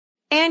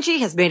Angie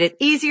has made it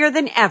easier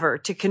than ever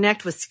to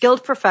connect with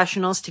skilled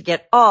professionals to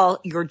get all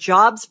your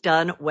jobs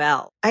done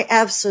well. I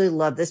absolutely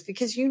love this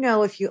because,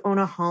 if you own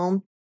a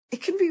home,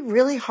 it can be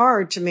really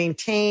hard to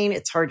maintain.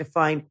 It's hard to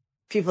find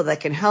people that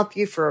can help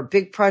you for a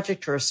big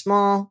project or a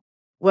small.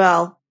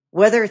 Well,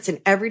 whether it's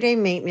in everyday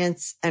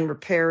maintenance and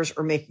repairs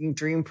or making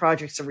dream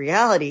projects a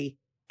reality,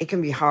 it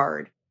can be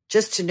hard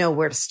just to know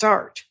where to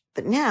start.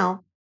 But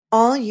now,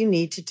 all you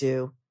need to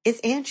do is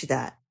Angie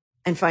that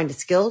and find a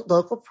skilled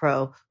local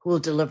pro who will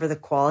deliver the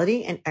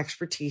quality and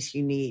expertise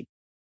you need.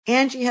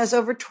 Angie has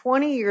over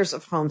 20 years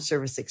of home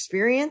service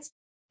experience,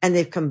 and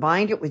they've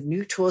combined it with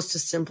new tools to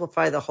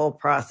simplify the whole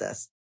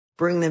process.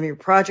 Bring them your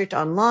project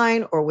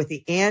online or with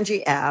the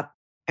Angie app,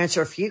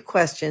 answer a few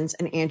questions,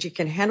 and Angie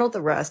can handle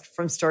the rest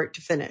from start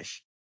to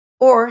finish.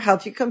 Or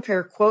help you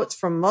compare quotes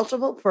from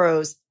multiple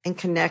pros and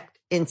connect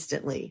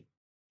instantly,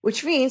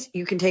 which means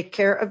you can take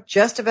care of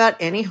just about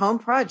any home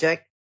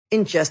project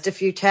in just a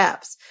few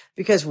taps.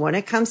 Because when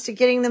it comes to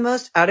getting the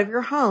most out of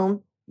your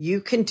home, you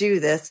can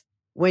do this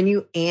when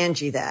you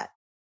Angie that.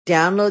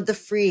 Download the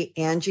free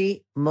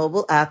Angie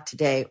mobile app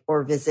today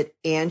or visit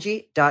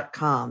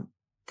Angie.com.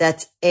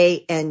 That's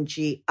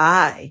ANGI.com.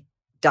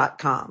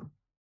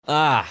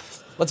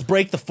 Let's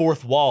break the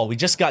fourth wall. We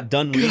just got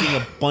done reading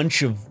a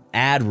bunch of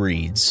ad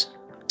reads.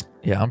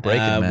 Yeah, I'm breaking,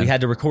 man. We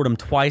had to record them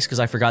twice because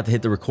I forgot to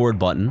hit the record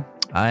button.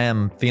 I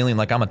am feeling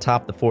like I'm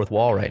atop the fourth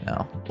wall right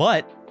now.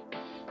 But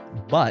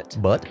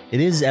it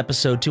is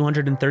episode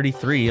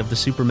 233 of the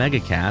Super Mega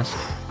Cast.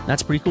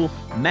 That's pretty cool.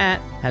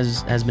 Matt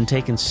has been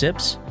taking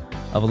sips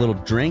of a little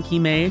drink he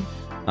made.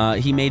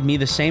 He made me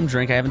the same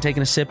drink. I haven't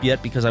taken a sip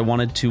yet because I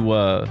wanted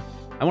to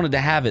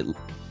have it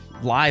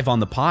live on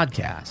the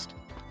podcast.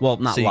 Well,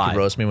 not so you live. Can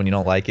roast me when you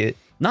don't like it.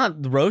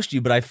 Not roast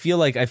you, but I feel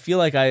like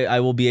I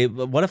will be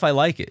able. What if I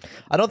like it?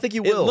 I don't think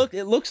you will.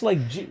 It looks like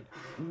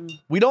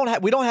we don't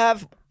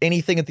have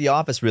anything at the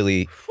office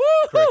really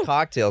for a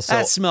cocktail. So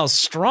that smells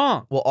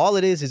strong. Well, all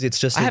it is it's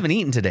just. I haven't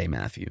eaten today,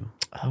 Matthew.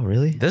 Oh,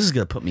 really? This is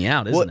gonna put me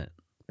out, isn't it?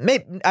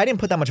 Maybe I didn't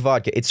put that much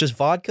vodka. It's just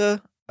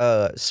vodka,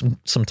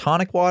 some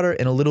tonic water,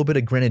 and a little bit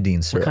of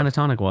grenadine syrup. What kind of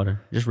tonic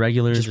water? Just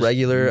regular. Just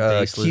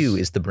regular. Q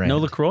is the brand. No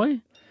LaCroix. You're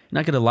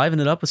not gonna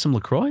liven it up with some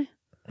LaCroix?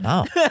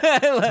 No.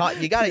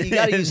 You gotta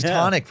use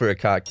tonic for a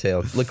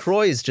cocktail.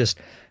 LaCroix is just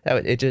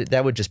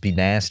that would just be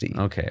nasty.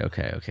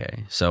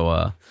 Okay. So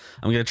I'm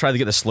gonna try to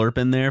get a slurp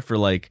in there for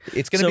like.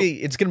 It's gonna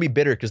be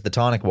bitter because the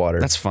tonic water.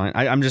 That's fine.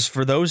 I'm just,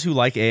 for those who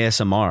like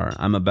ASMR,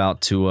 I'm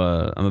about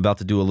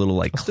to do a little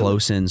like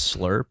close in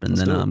slurp, and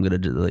then I'm gonna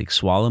do, like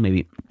swallow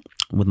maybe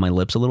with my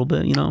lips a little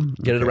bit.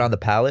 Get it around the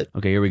palate.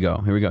 Okay, here we go.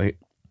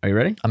 Are you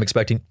ready? I'm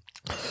expecting.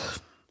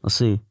 Let's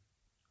see.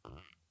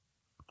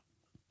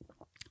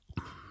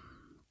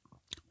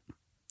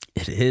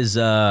 It is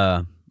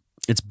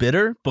it's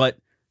bitter, but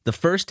the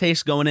first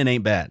taste going in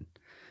ain't bad.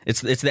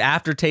 It's the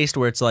aftertaste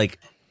where it's like,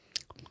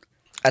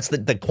 that's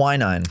the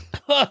quinine.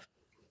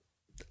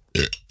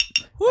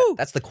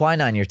 That's the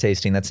quinine you're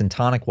tasting. That's in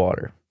tonic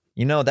water.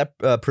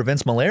 That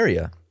prevents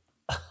malaria.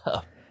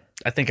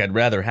 I think I'd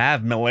rather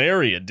have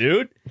malaria,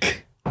 dude,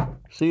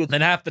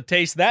 than have to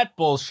taste that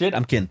bullshit.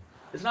 I'm kidding.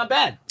 It's not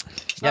bad.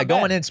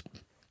 Going in.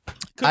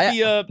 Could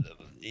be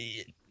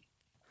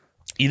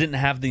you didn't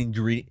have the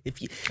ingredient.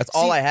 That's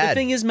all I had. The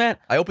thing is, Matt,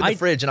 I opened the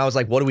fridge and I was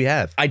like, "What do we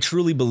have?" I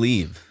truly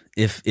believe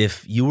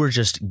if you were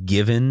just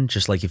given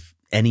if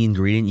any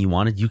ingredient you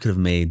wanted, you could have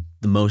made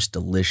the most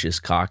delicious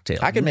cocktail.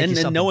 I could make you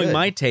something and knowing good.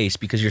 my taste,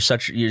 because you're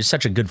such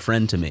a good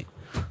friend to me,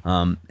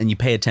 and you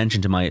pay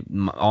attention to my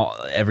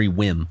every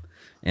whim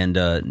and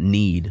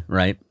need,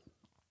 right?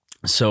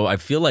 So I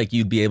feel like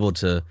you'd be able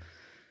to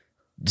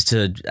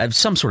have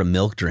some sort of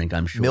milk drink,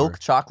 I'm sure. Milk,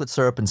 chocolate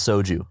syrup, and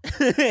soju.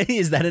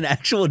 Is that an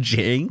actual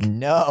drink?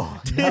 No,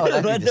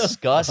 that'd be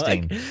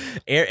disgusting.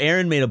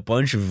 Aaron made a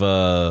bunch of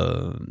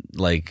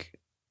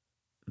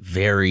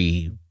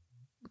very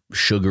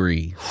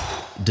sugary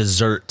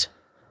dessert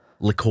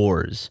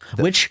liqueurs,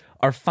 which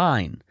are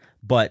fine,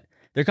 but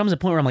there comes a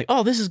point where I'm like,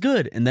 oh, this is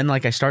good, and then I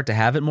start to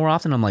have it more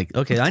often. I'm like,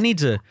 okay, I need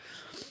to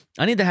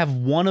have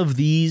one of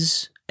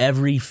these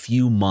every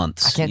few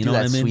months. I can't do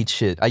that sweet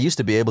shit. I used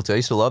to be able to. I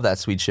used to love that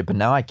sweet shit, but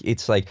now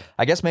it's like,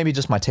 I guess maybe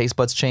just my taste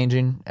buds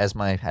changing as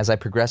I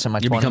progress in my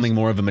 20s. You're becoming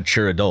more of a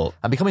mature adult.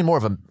 I'm becoming more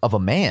of a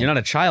man. You're not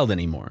a child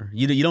anymore.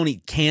 You don't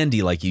eat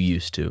candy like you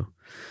used to.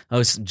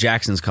 Oh,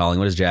 Jackson's calling.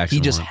 What is Jackson?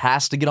 He just want?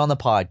 has to get on the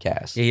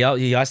podcast. Yeah,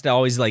 he has to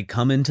always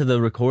come into the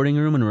recording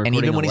room and recording.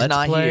 And even when he's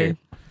not here,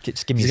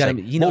 just give me a second.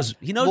 He knows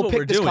what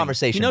we're doing.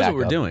 Conversation he knows back what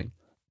we're up. doing.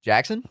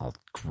 Jackson? Oh,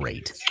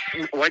 great.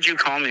 Why'd you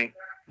call me?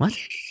 What?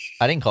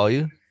 I didn't call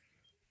you.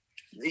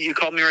 You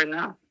called me right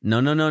now.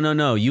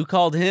 No. You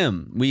called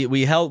him.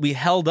 We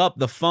held up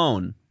the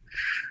phone,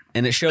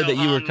 and it showed that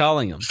you were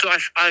calling him. So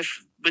I've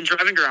been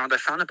driving around. I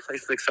found a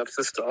place that accepts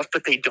this stuff,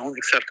 but they don't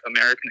accept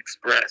American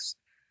Express.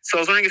 So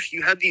I was wondering if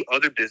you had the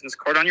other business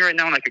card on you right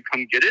now and I could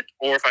come get it,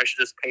 or if I should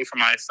just pay for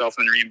myself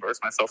and reimburse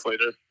myself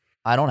later.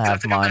 I don't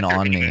have mine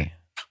on me.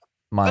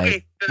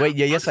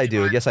 Yes, I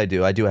do. Yes, I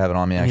do. I do have it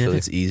on me, actually. If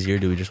it's easier,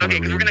 do we just want to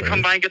we're going to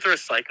come by and get the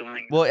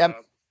recycling. Well,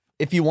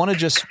 if you want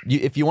to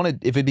if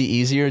it'd be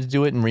easier to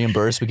do it and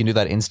reimburse, we can do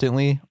that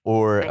instantly.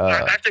 Or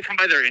I have to come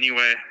by there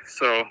anyway.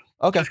 So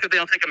okay, just because they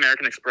don't take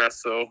American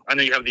Express, so I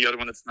know you have the other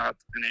one that's not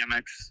an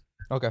Amex.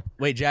 Okay.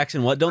 Wait,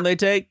 Jackson, what don't they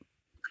take?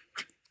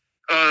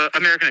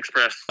 American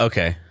Express.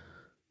 Okay.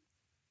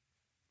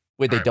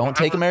 Wait, they don't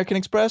take American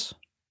Express?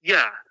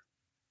 Yeah.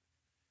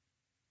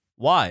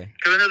 Why?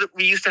 Because I know that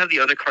we used to have the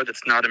other card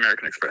that's not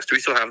American Express. Do we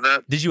still have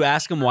that? Did you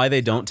ask them why they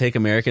don't take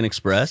American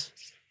Express?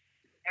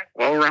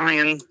 Well,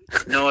 Ryan,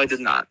 no, I did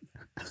not.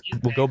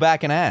 We'll go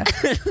back and ask.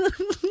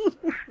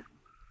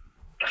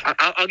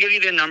 I'll give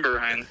you the number,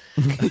 Ryan.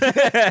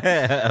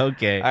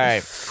 Okay. All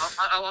right.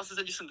 I'll also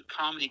send you some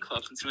comedy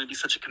clubs since you might be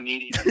such a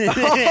comedian.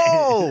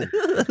 Oh!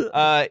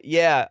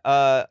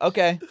 Yeah.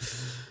 Okay.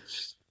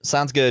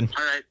 Sounds good.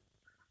 All right.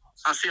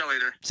 I'll see you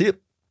later. See you.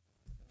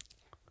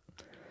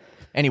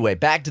 Anyway,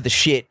 back to the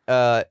shit.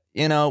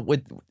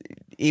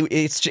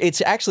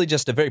 It's actually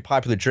just a very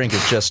popular drink.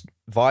 It's just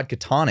vodka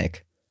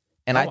tonic.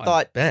 And I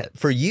thought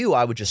for you,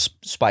 I would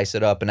just spice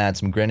it up and add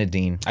some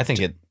grenadine. I think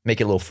make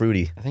it a little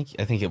fruity. I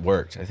think it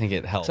worked. I think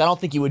it helped. So I don't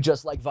think you would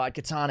just like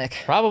vodka tonic.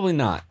 Probably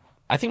not.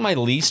 I think my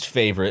least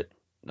favorite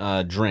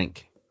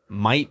drink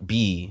might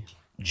be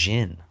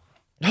gin.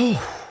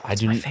 Oh, I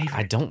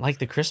don't like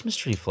the Christmas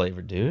tree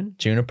flavor, dude.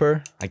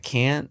 Juniper. I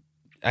can't.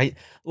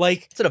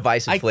 It's a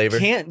divisive flavor. I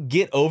can't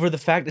get over the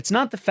fact. It's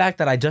not the fact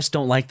that I just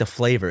don't like the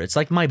flavor. It's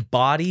like my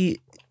body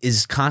body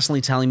is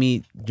constantly telling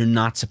me you're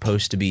not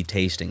supposed to be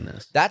tasting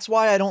this. That's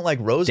why I don't like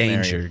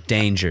rosemary.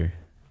 Danger.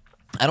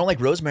 I don't like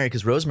rosemary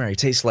because rosemary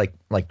tastes like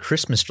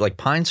Christmas, like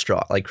pine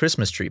straw, like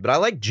Christmas tree. But I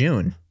like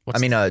June.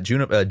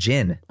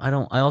 Gin. I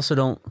also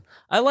don't.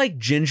 I like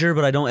ginger,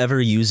 but I don't ever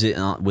use it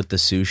with the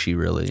sushi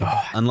really,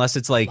 unless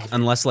the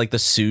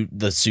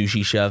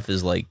sushi chef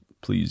is like,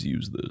 please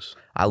use this.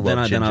 I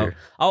love ginger.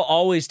 I'll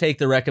always take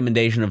the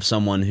recommendation of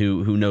someone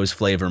who knows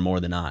flavor more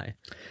than I.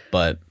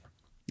 But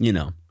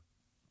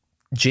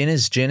gin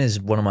is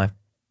one of my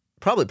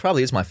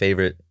probably is my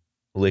favorite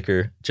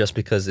liquor just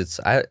because it's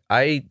I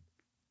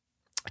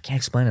can't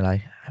explain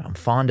it. I'm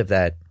fond of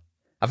that.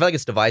 I feel like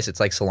it's divisive. It's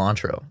like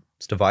cilantro.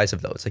 It's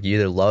divisive though. It's like you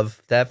either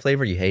love that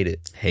flavor or you hate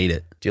it. Hate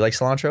it. Do you like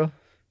cilantro?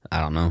 I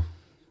don't know.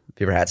 Have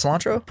you ever had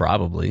cilantro?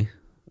 Probably.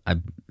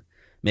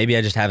 Maybe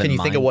I just haven't. Can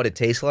you think of what it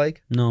tastes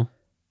like? No.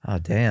 Oh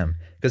damn!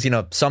 Because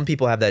some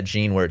people have that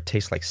gene where it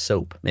tastes like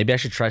soap. Maybe I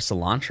should try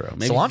cilantro.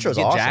 Maybe Cilantro's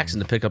get awesome. Jackson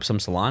to pick up some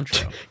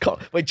cilantro.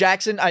 Wait,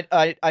 Jackson,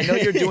 I know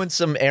you're doing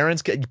some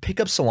errands. Can you pick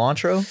up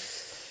cilantro?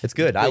 It's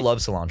good. I love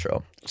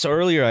cilantro. So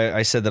earlier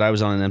I said that I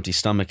was on an empty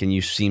stomach and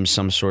you seem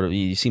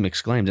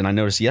exclaimed, and I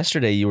noticed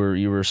yesterday you were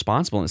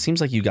responsible, and it seems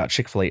like you got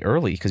Chick-fil-A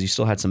early because you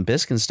still had some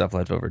biscuit and stuff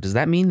left over. Does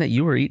that mean that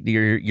you're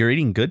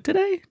eating good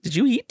today? Did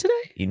you eat today?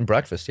 Eating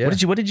breakfast, yeah.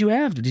 What did you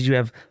have? Did you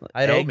have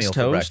I had eggs, oatmeal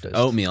toast? for breakfast.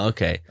 Oatmeal,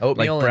 okay.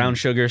 Oatmeal like brown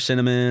sugar,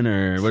 cinnamon,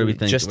 or what do we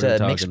think? Just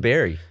mixed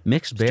berry.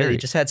 Mixed berry.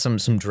 Just had some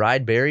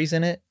dried berries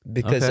in it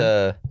because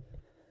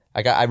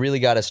I really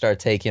got to start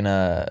taking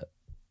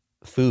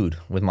food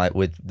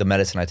with the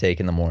medicine I take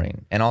in the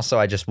morning, and also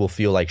I just will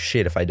feel like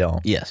shit if I don't.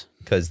 Yes,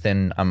 because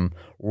then I'm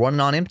running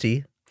on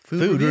empty.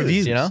 Food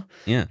reviews, Yeah,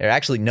 there are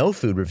actually no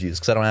food reviews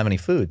because I don't have any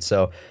food.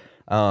 So,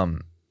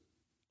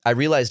 I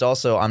realized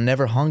also I'm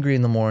never hungry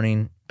in the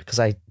morning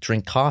because I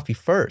drink coffee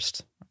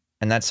first,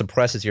 and that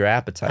suppresses your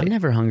appetite. I'm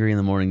never hungry in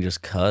the morning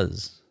just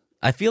cause.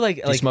 I feel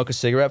like Do you smoke a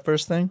cigarette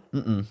first thing?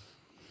 Mm-mm.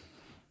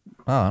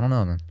 Oh, I don't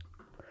know then.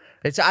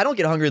 I don't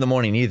get hungry in the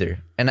morning either,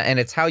 and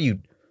it's how you.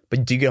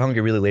 But do you get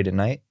hungry really late at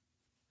night?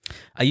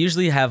 I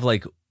usually have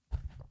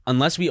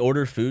unless we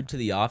order food to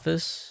the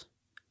office,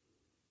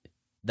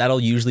 that'll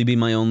usually be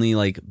my only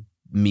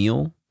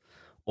meal.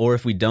 Or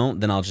if we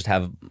don't, then I'll just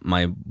have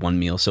my one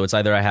meal. So it's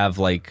either I have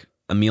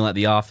a meal at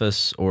the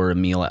office or a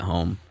meal at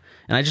home.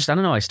 And I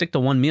don't know, I stick to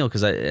one meal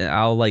because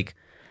I'll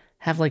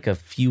have a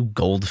few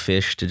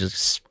goldfish to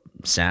just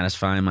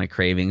satisfy my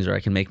cravings, or I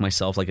can make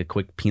myself a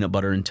quick peanut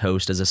butter and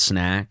toast as a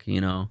snack,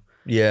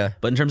 Yeah.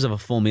 But in terms of a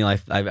full meal,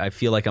 I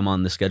feel like I'm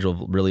on the schedule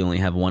of really only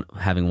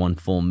having one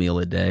full meal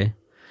a day.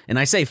 And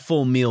I say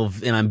full meal,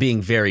 and I'm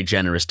being very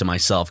generous to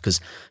myself because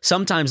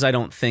sometimes I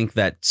don't think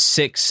that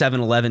 6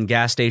 7-Eleven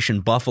gas station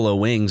buffalo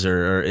wings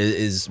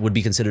would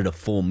be considered a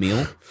full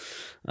meal.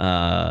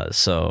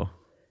 So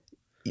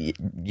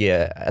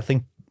yeah, I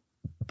think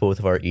both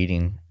of our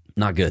eating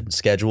not good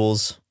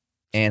schedules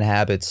and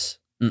habits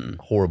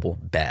horrible,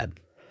 bad.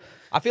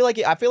 I feel like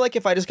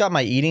if I just got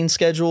my eating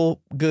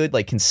schedule good,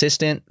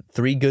 consistent,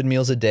 3 good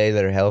meals a day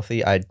that are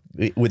healthy, I'd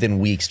within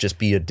weeks just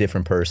be a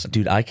different person.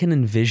 Dude, I can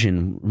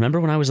envision. Remember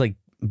when I was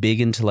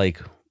big into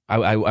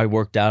I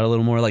worked out a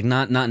little more,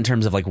 not in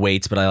terms of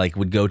weights, but I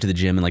would go to the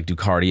gym and do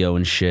cardio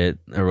and shit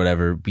or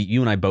whatever.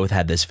 You and I both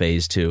had this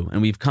phase too,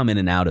 and we've come in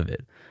and out of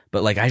it.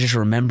 But I just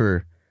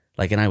remember.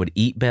 And I would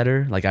eat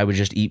better. I would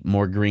just eat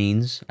more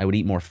greens. I would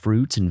eat more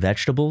fruits and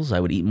vegetables. I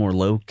would eat more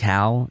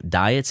low-cal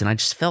diets. And I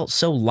just felt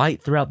so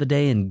light throughout the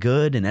day and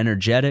good and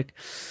energetic.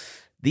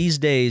 These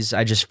days,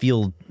 I just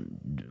feel...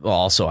 Well,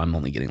 also, I'm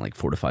only getting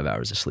 4 to 5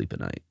 hours of sleep a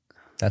night.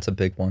 That's a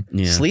big one.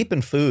 Yeah. Sleep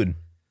and food.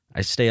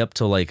 I stay up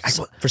till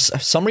For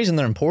some reason,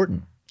 they're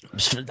important.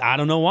 I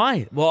don't know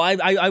why. Well,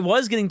 I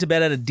was getting to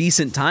bed at a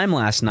decent time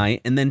last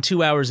night, and then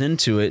 2 hours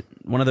into it,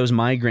 one of those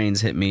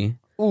migraines hit me.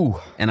 Ooh.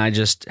 And I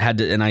just had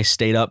to, and I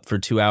stayed up for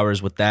 2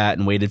 hours with that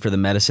and waited for the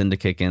medicine to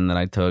kick in that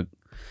I took.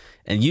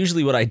 And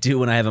usually what I do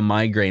when I have a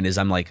migraine is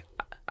I'm like,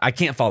 I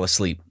can't fall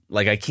asleep.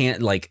 Like I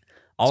can't, like,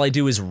 all I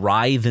do is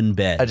writhe in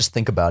bed. I just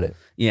think about it.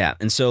 Yeah.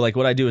 And so like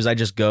what I do is I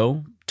just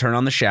go, turn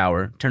on the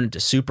shower, turn it to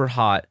super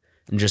hot,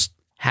 and just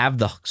have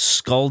the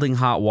scalding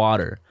hot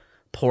water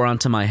pour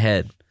onto my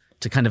head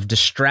to kind of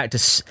distract,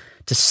 to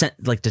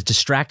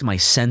distract my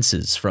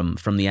senses from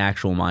the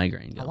actual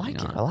migraine going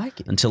on. I like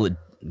it. Until it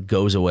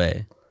goes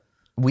away.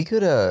 We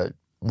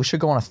should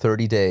go on a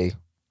 30-day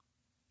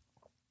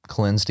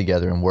cleanse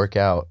together and work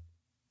out.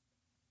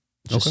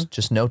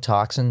 Just no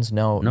toxins,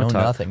 no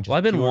nothing. Just well,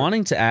 I've been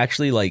wanting to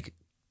actually, like,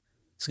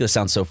 it's going to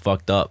sound so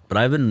fucked up, but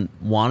I've been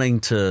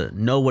wanting to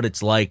know what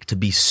it's like to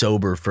be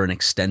sober for an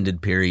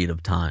extended period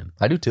of time.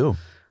 I do too.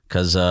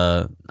 Because,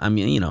 I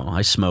mean, you know,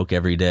 I smoke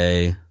every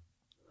day.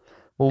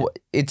 Well,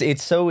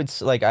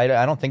 it's like,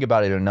 I don't think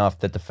about it enough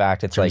that the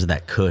fact it's in terms like.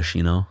 of that kush,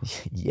 you know?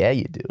 Yeah,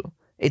 you do.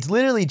 It's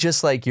literally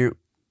just like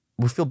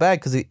we feel bad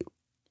because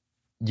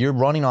you're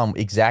running on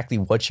exactly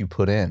what you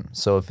put in.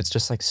 So if it's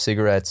just like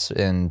cigarettes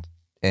and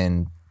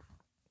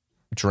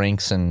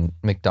drinks and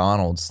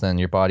McDonald's, then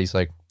your body's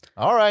like,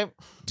 all right,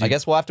 I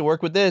guess we'll have to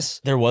work with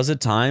this. There was a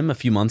time a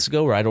few months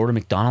ago where I'd order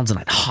McDonald's and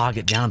I'd hog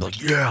it down and be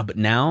like, yeah. But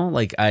now,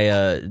 like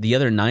the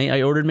other night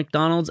I ordered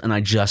McDonald's and I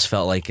just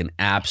felt like an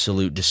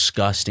absolute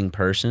disgusting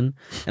person.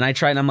 And I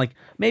tried and I'm like,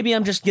 maybe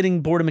I'm just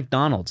getting bored of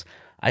McDonald's.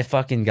 I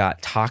fucking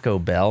got Taco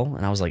Bell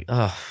and I was like,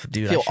 oh,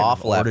 dude, I feel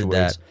awful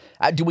afterwards.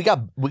 That. We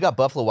got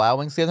Buffalo Wild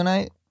Wings the other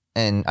night.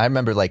 And I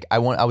remember, like, I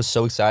was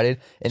so excited,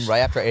 and right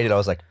after I ate it, I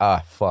was like,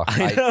 fuck,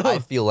 I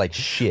feel like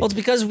shit. Well, it's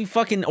because we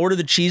fucking ordered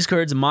the cheese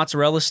curds and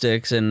mozzarella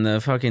sticks and the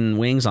fucking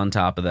wings on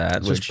top of that.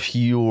 It's just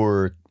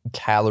pure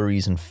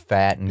calories and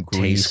fat and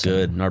grease. Tastes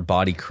good, and our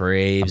body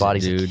craves our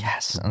body's it, dude. like,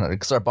 yes,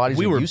 because our bodies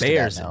we were used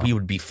bears, to that now. we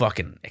would be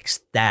fucking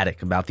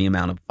ecstatic about the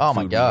amount of oh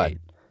my food god. we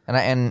ate.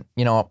 And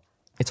you know,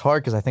 it's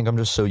hard because I think I'm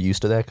just so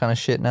used to that kind of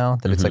shit now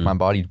that it's like my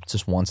body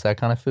just wants that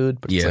kind of food.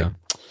 But it's like,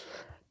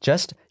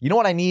 just, you know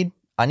what I need?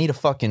 I need a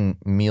fucking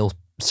meal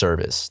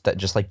service that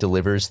just like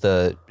delivers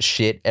the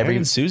shit every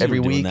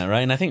week. Doing that, right?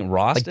 And I think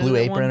Ross like did Blue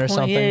at Apron one or point.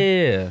 something.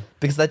 Yeah.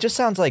 Because that just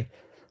sounds like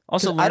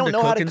Also, I don't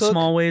know how to in cook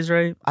small ways,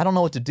 right? I don't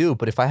know what to do,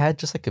 but if I had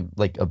just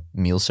like a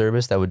meal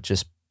service that would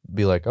just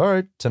be like, all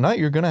right, tonight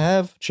you're gonna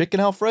have chicken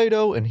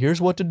Alfredo, and here's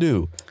what to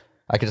do.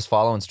 I could just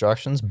follow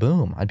instructions.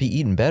 Boom, I'd be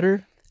eating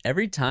better.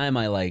 Every time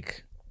I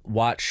like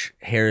watch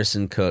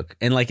Harrison cook,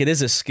 and like it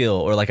is a skill,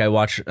 or like I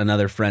watch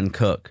another friend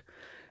cook,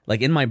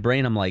 like in my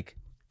brain I'm like,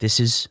 this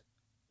is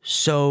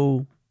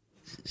so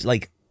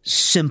like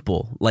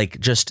simple. Like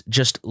just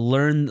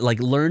learn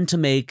to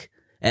make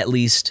at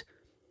least,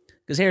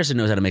 because Harrison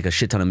knows how to make a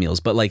shit ton of meals,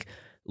 but like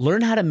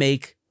learn how to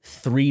make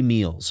 3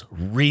 meals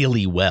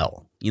really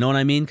well. You know what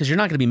I mean? Because you're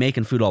not going to be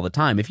making food all the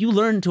time. If you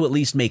learn to at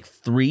least make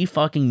 3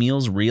 fucking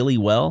meals really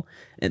well,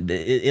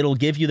 it'll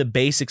give you the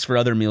basics for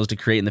other meals to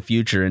create in the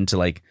future and to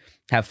like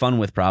have fun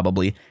with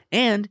probably.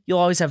 And you'll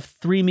always have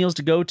 3 meals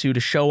to go to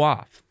show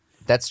off.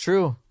 That's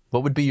true.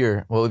 What would be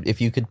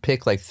if you could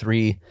pick like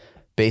 3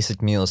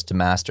 basic meals to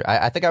master?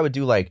 I think I would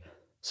do like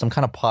some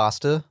kind of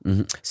pasta.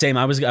 Mm-hmm. Same.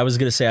 I was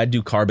gonna say I'd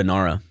do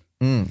carbonara.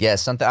 Yeah,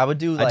 something. I would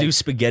do. Like, I do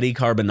spaghetti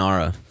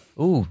carbonara.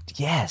 Ooh,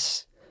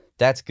 yes,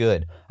 that's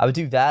good. I would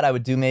do that. I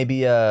would do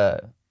maybe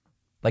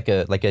like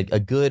a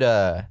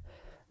good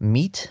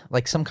meat,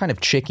 like some kind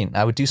of chicken.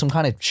 I would do some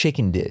kind of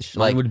chicken dish.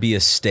 Mine would be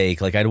a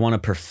steak. Like I'd want to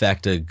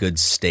perfect a good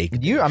steak.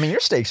 I mean, your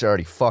steaks are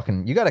already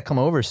fucking. You got to come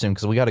over soon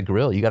because we got a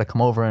grill. You got to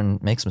come over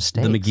and make some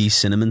steaks. The McGee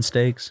cinnamon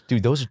steaks,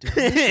 dude. Those are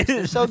delicious.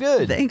 They're so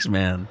good. Thanks,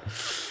 man.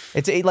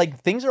 It's like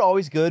things are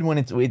always good when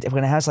it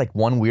has like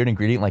one weird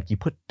ingredient. Like you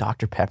put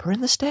Dr. Pepper in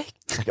the steak.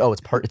 It's like, oh,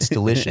 it's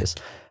delicious.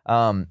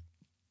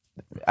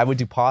 I would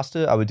do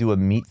pasta. I would do a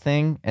meat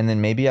thing, and then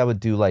maybe I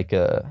would do like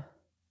a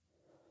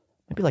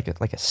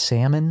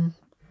salmon.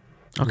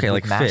 Okay,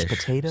 like mashed fish.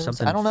 potatoes.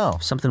 Something, I don't know.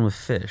 Something with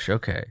fish.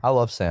 Okay. I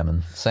love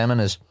salmon.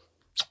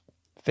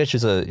 Fish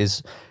is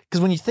because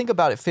when you think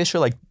about it, fish are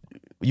like,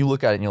 you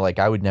look at it and you're like,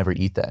 I would never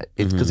eat that.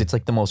 It's because it's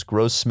like the most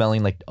gross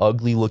smelling, like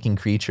ugly looking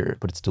creature,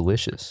 but it's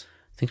delicious.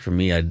 I think for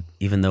me,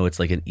 even though it's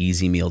like an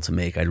easy meal to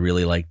make, I'd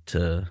really like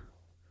to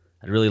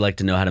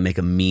know how to make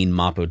a mean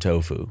mapo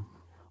tofu,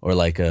 or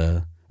like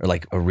a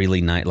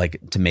really nice, like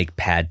to make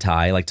pad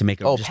thai, like to make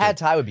pad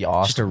thai would be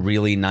awesome. Just a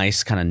really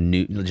nice kind of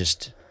new,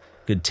 just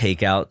good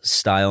takeout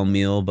style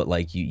meal, but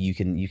like you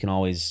can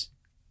always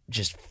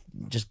just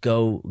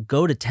go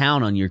to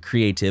town on your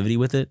creativity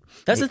with it.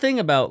 That's the thing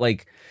about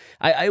like,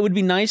 I would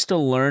be nice to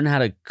learn how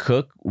to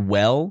cook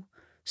well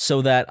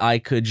so that I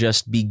could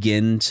just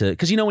begin to,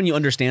 because you know when you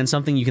understand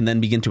something, you can then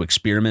begin to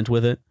experiment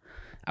with it.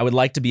 I would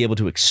like to be able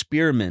to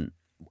experiment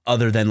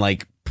other than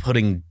like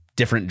putting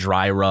different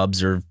dry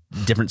rubs or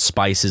different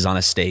spices on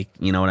a steak.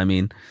 You know what I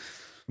mean?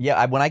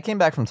 Yeah, when I came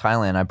back from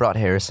Thailand, I brought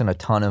Harrison a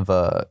ton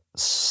of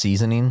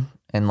seasoning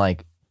and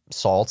like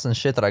salts and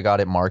shit that I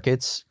got at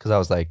markets because I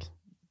was like,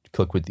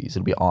 cook with these.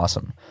 It'll be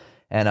awesome.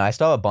 And I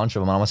still have a bunch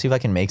of them. I want to see if I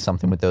can make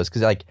something with those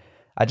because like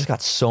I just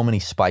got so many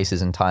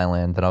spices in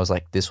Thailand that I was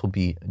like, this will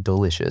be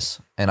delicious.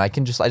 And I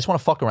just want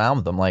to fuck around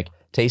with them, like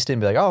taste it and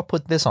be like, oh, I'll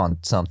put this on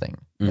something.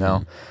 You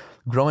know,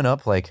 growing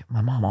up, like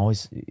my mom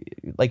always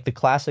like the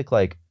classic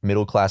like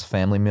middle class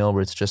family meal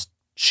where it's just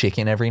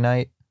chicken every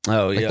night.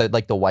 Oh like yeah,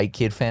 the white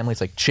kid family.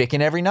 It's like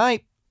chicken every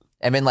night,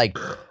 and then like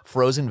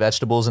frozen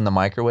vegetables in the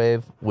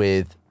microwave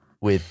with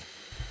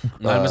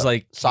mine was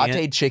like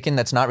sautéed chicken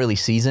that's not really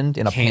seasoned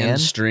in a canned pan.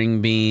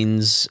 string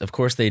beans. Of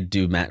course, they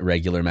do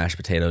regular mashed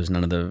potatoes,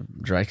 none of the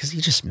dry, because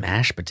you just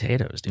mash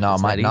potatoes, dude. No,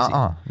 It's that easy.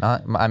 not.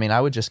 I mean, I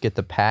would just get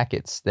the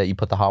packets that you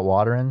put the hot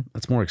water in.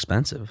 That's more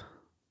expensive.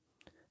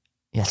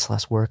 Yeah, it's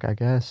less work, I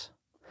guess.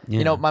 Yeah.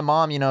 You know, my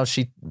mom, you know,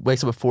 she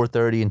wakes up at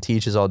 4:30 and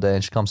teaches all day,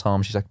 and she comes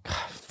home. She's like,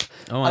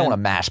 I don't want to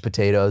mash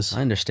potatoes.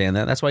 I understand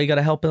that. That's why you got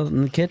to help out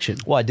in the kitchen.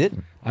 Well, I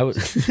didn't. I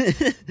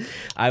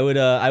would,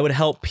 I would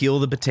help peel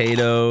the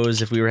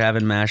potatoes if we were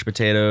having mashed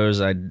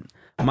potatoes.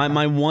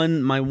 My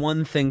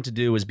one thing to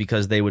do was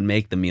because they would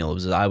make the meal.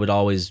 Was I would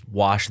always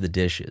wash the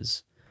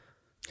dishes.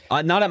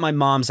 Not at my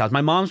mom's house.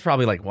 My mom's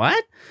probably like,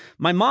 what?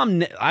 My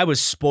mom, I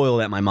was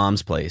spoiled at my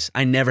mom's place.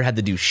 I never had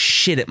to do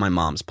shit at my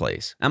mom's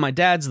place. At my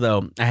dad's,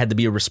 though, I had to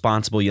be a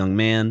responsible young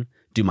man,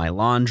 do my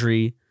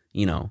laundry,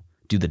 you know,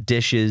 do the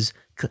dishes.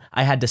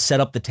 I had to set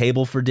up the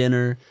table for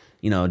dinner,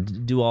 you know,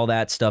 do all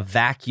that stuff,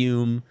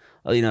 vacuum,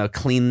 you know,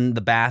 clean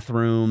the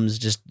bathrooms,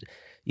 just,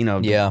 you know,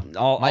 Yeah.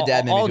 My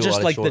dad made me all do a just lot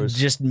of like chores. the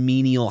just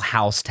menial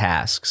house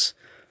tasks.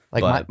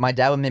 Like But- my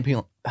dad would make me,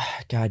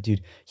 God,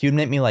 dude, he would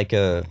make me like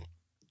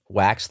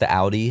wax the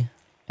Audi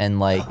and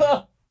like,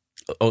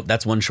 Oh,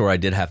 that's one chore I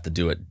did have to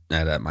do it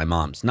at my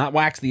mom's. Not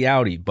wax the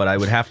Audi, but I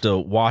would have to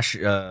wash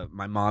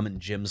my mom and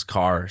Jim's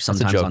car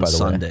sometimes joke, on by the way.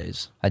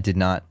 Sundays. I did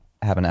not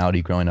have an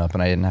Audi growing up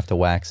and I didn't have to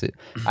wax it.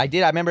 I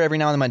did. I remember every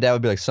now and then my dad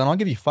would be like, son, I'll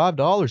give you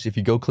 $5 if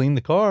you go clean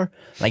the car.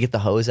 And I get the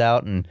hose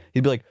out and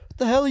he'd be like, what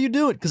the hell are you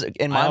doing? Because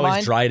in I my always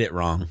mind, dried it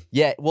wrong.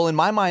 yeah, well, in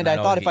my mind, And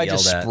I I'd thought always if I get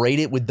just yelled at. sprayed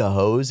it with the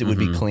hose, it would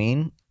be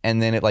clean. And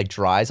then it like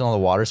dries on all the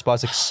water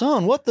spots. Like,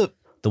 son, what the?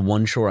 The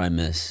one chore I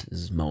miss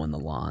is mowing the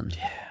lawn.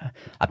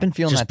 I've been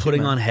feeling Just that too,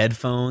 putting man. on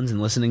headphones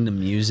and listening to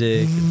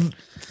music.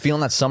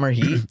 Feeling that summer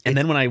heat. And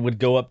then when I would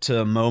go up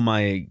to mow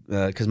my,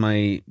 because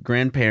my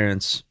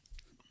grandparents,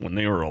 when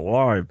they were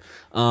alive,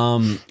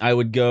 I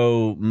would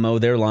go mow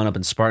their lawn up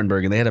in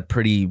Spartanburg, and they had a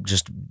pretty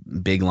just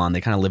big lawn.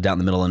 They kind of lived out in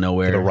the middle of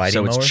nowhere, Like a riding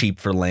so it's mower? cheap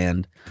for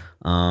land.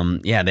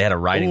 Yeah, they had a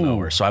riding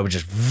mower, so I would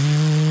just,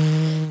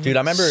 Dude, I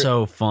remember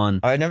so fun.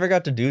 I never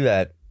got to do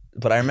that,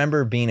 but I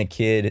remember being a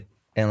kid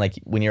and like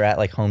when you're at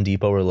like Home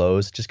Depot or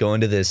Lowe's, just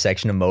going to the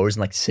section of mowers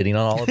and like sitting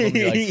on all of them.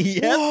 You're like,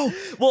 Yeah. whoa.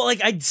 Well,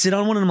 like I'd sit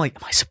on one, and I'm like,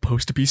 am I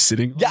supposed to be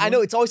sitting? on Yeah, I one?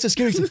 know. It's always so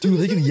scary. It's like, dude, are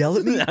they gonna yell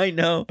at me? I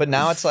know. But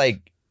now it's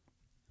like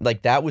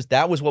that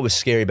was what was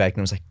scary back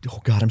then. It was like,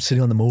 oh God, I'm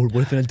sitting on the mower.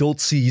 What if an adult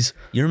sees?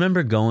 You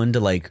remember going to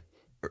like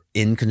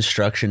in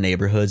construction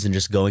neighborhoods and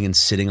just going and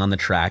sitting on the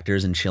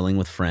tractors and chilling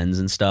with friends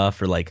and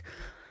stuff, or like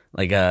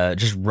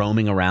just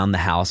roaming around the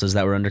houses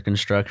that were under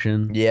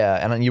construction?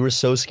 Yeah, and you were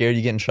so scared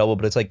you get in trouble.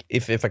 But it's like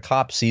if a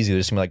cop sees you,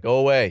 they're just gonna be like, go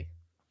away.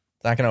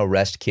 They're not gonna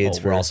arrest kids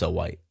Oh, for we're also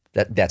white.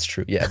 That's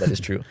true. Yeah, that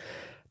is true.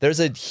 There's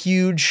a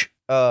huge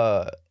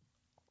I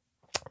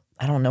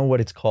don't know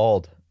what it's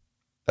called.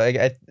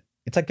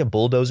 It's like a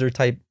bulldozer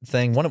type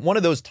thing. One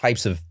of those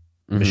types of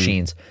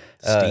machines.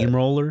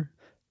 Steamroller?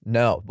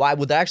 No, well,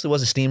 there actually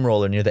was a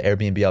steamroller near the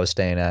Airbnb I was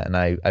staying at, and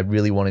I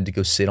really wanted to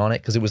go sit on it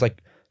because it was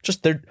like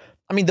just there.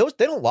 I mean,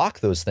 they don't lock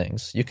those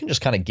things. You can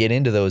just kind of get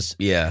into those.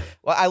 Yeah.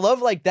 Well, I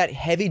love like that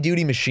heavy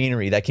duty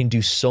machinery that can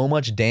do so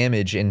much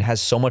damage and has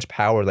so much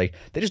power. Like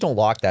they just don't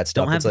lock that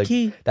stuff. Don't have It's the like,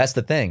 key. That's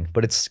the thing.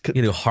 But it's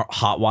You know,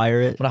 hot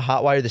wire it. I'm gonna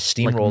hotwire the Like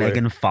steamroller.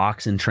 Megan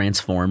Fox in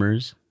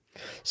Transformers.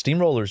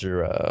 Steamrollers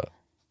are.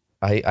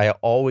 I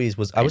always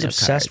was. I was know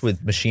obsessed cars.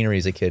 with machinery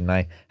as a kid, and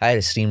I had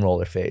a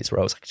steamroller phase where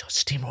I was like, oh,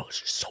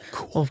 steamrollers are so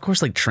cool. Well, of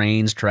course, like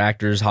trains,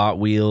 tractors, Hot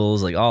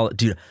Wheels, like all.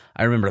 Dude,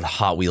 I remember the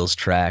Hot Wheels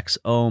tracks.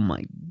 Oh my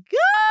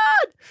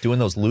God. Doing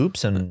those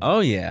loops and Oh,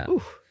 yeah.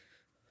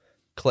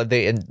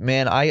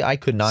 man, I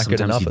could not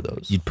get enough of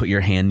those. You'd put your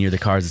hand near the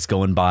cars that's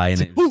going by,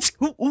 and it,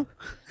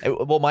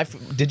 Well,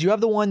 did you have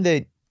the one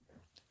that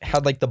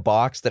had like the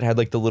box that had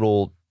like the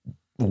little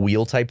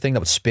wheel type thing that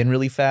would spin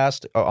really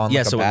fast on yeah,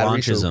 like a so it battery?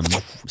 launches them.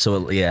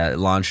 So it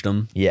launched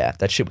them. Yeah,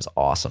 that shit was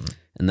awesome.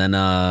 And then,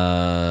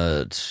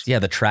 yeah,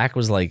 the track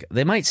was like,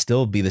 they might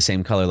still be the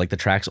same color. Like the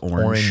track's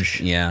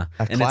orange. Yeah.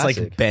 A And it's like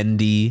classic.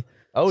 bendy.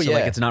 Oh, so yeah.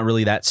 like it's not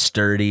really that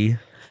sturdy.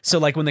 So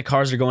like when the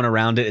cars are going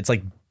around it, it's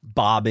like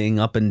bobbing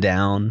up and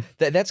down.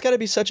 That's got to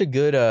be such a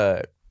good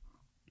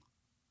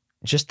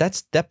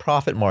that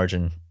profit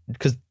margin,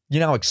 because you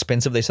know how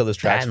expensive they sell those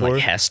tracks And for.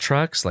 like Hess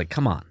trucks, like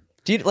come on.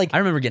 Dude, like I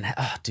remember getting,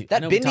 oh, dude, I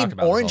that know we talk bendy about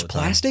this all orange the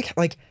time. plastic,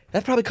 like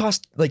that probably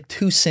cost like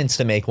 2 cents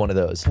to make one of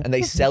those, and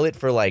they sell it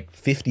for like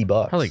 $50.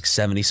 Probably like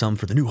 70 some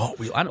for the new Hot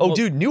Wheel. I don't, Oh, well,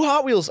 dude, new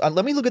Hot Wheels.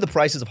 Let me look at the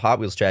prices of Hot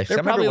Wheels tracks. 'Cause I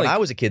They're remember probably when like- I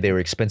was a kid, they were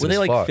expensive were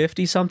they as like fuck.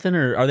 50 something,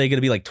 or are they going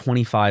to be like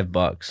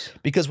 $25?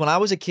 Because when I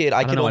was a kid, I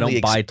I could don't know. I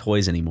only don't buy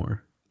toys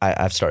anymore.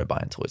 I've started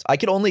buying toys. I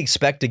could only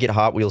expect to get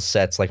Hot Wheels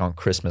sets like on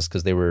Christmas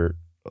because they were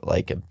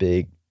like a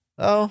big,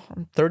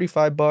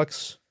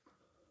 $35.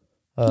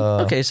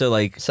 Okay, so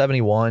like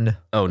 71.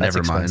 Oh, That's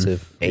never mind.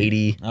 expensive.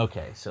 80.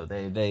 Okay, so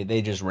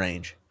they just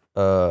range.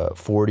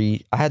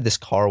 40. I had this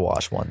car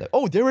wash one.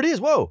 There it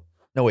is. Whoa.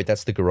 No, wait,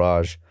 that's the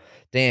garage.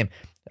 Damn.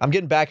 I'm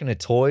getting back into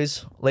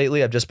toys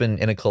lately. I've just been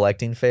in a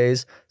collecting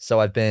phase. So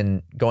I've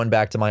been going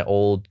back to my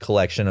old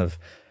collection of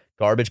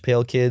Garbage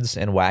Pail Kids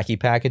and Wacky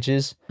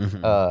Packages.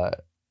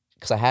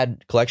 Because I had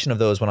a collection of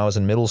those when I was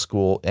in middle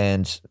school,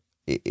 and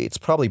it's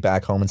probably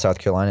back home in South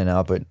Carolina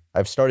now, but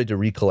I've started to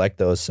recollect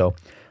those. So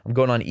I'm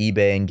going on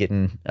eBay and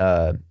getting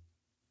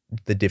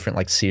the different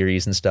like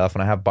series and stuff,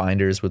 and I have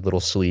binders with little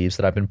sleeves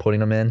that I've been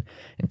putting them in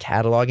and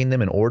cataloging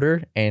them in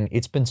order, and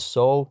it's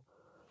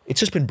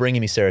just been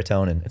bringing me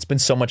serotonin. It's been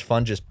so much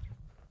fun just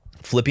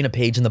flipping a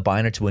page in the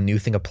binder to a new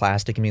thing of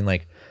plastic. I mean,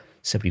 like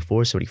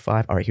 74,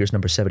 75. All right, here's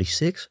number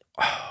 76.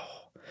 Oh,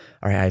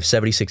 all right, I have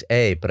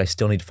 76A, but I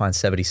still need to find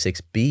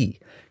 76B.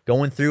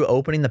 Going through,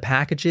 opening the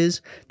packages,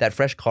 that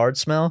fresh card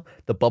smell,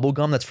 the bubble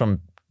gum that's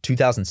from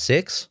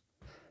 2006.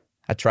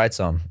 I tried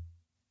some.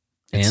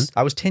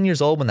 I was 10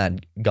 years old when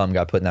that gum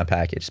got put in that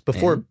package.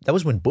 That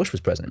was when Bush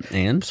was president.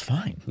 And it was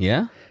fine.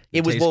 Yeah,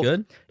 it was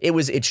good.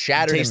 It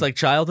shattered. Tastes like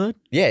childhood.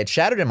 Yeah, it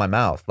shattered in my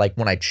mouth. Like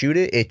when I chewed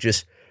it, it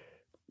just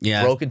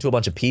broke into a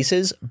bunch of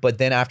pieces. But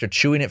then after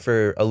chewing it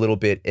for a little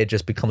bit, it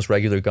just becomes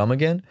regular gum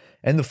again.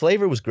 And the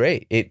flavor was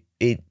great. It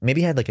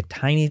maybe had like a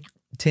tiny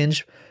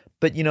tinge,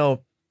 but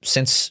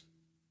since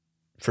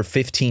for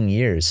 15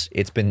 years,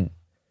 it's been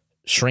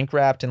shrink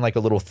wrapped in like a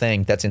little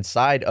thing that's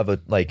inside of a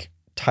like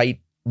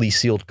tightly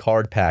sealed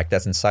card pack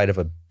that's inside of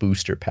a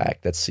booster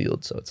pack that's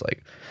sealed. So it's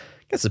like,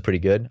 I guess it's pretty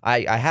good.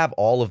 I have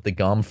all of the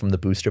gum from the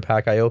booster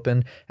pack I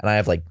opened, and I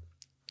have like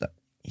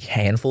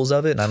handfuls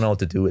of it, and I don't know what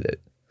to do with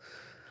it.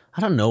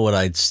 I don't know what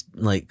I'd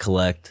like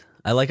collect.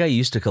 I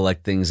used to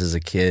collect things as a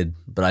kid,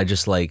 but I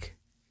just like,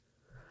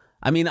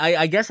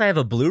 I guess I have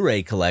a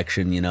Blu-ray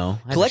collection, I have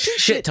Collecting a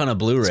shit ton of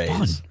Blu-rays. It's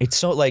fun. It's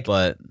so like,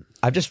 but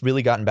I've just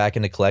really gotten back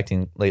into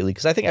collecting lately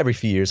because I think every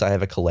few years I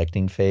have a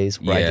collecting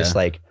phase where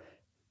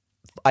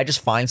I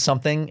just find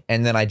something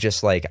and then I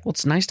just like. Well,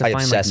 it's nice to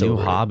find like new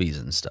hobbies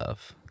and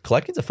stuff.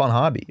 Collecting's a fun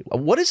hobby.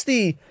 What is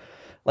the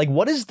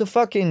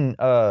fucking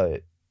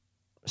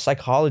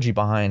psychology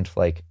behind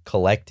like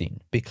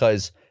collecting?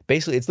 Because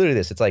basically it's literally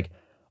this. It's like,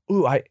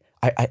 ooh, I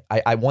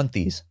want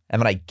these,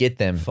 and then I get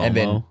them, FOMO. And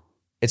then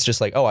it's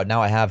just like, oh,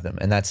 now I have them,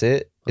 and that's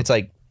it. It's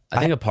like I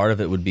think a part of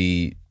it would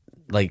be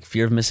like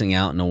fear of missing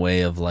out in a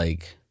way of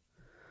like,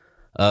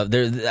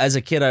 as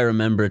a kid, I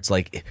remember it's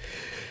like,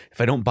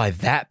 if I don't buy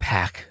that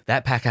pack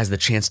has the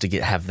chance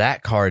to have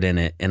that card in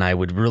it, and I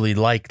would really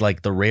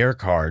like the rare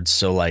cards.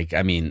 So like,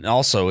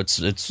 also it's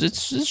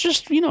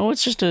just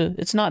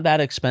it's not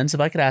that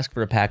expensive. I could ask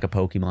for a pack of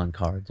Pokemon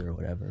cards or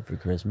whatever for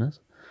Christmas.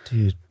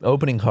 Dude,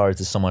 opening cards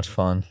is so much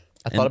fun.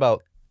 I thought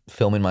about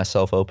filming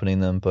myself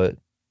opening them, but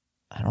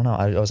I don't know.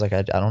 I was like,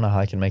 I don't know how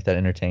I can make that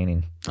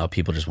entertaining. Oh,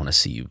 people just want to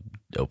see you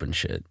open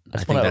shit.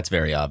 I think that's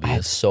very obvious. I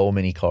had so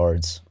many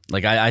cards.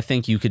 Like, I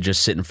think you could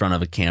just sit in front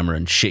of a camera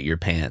and shit your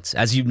pants,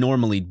 as you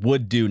normally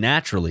would do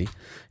naturally,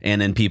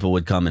 and then people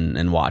would come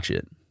and watch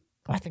it.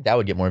 I think that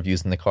would get more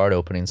views than the card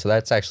opening, so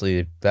that's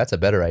a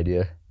better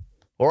idea.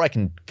 Or I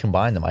can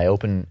combine them. I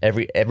open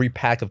every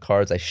pack of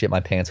cards, I shit my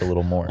pants a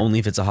little more. Only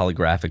if it's a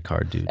holographic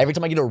card, dude. Every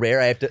time I get a rare,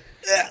 I have to... Woo!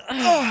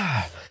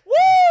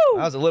 That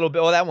was a little bit...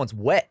 Oh, that one's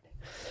wet.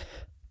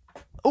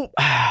 Oh,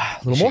 a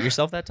little more. Shit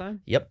yourself that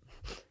time? Yep.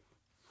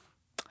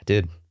 I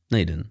did. No,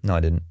 you didn't. No, I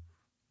didn't.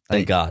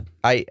 Thank God.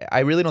 I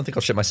really don't think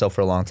I'll shit myself for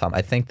a long time.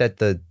 I think that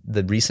the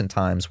recent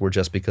times were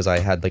just because I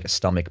had like a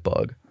stomach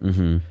bug.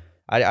 Mm-hmm.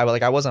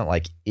 I wasn't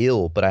like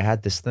ill, but I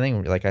had this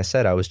thing. Like I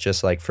said, I was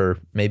just like for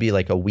maybe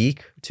like a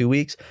week, 2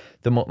 weeks.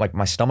 Like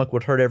my stomach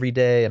would hurt every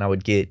day, and I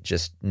would get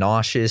just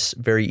nauseous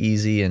very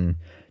easy, and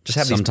just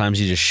have sometimes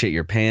you just shit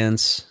your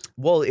pants.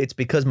 Well, it's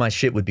because my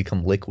shit would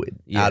become liquid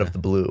out of the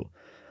blue.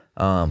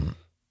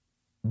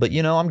 But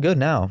I'm good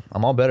now.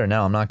 I'm all better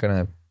now. I'm not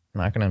gonna.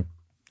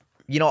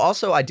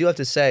 Also, I do have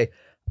to say,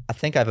 I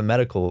think I have a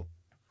medical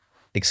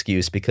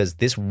excuse because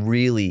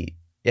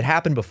it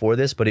happened before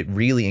this, but it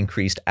really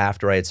increased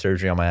after I had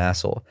surgery on my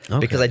asshole. Okay.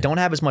 Because I don't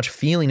have as much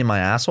feeling in my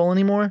asshole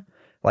anymore.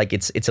 Like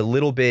it's a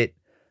little bit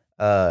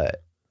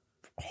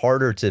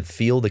harder to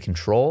feel the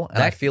control,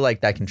 and I feel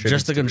like that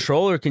contributes. Just the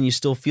control, or can you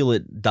still feel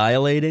it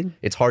dilating?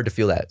 It's hard to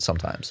feel that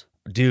sometimes.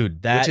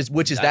 Dude,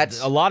 which is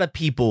a lot of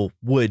people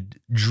would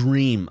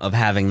dream of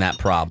having that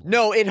problem.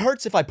 No, it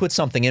hurts if I put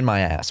something in my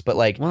ass, but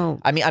like,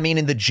 well, I mean,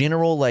 in the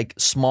general like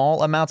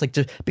small amounts, like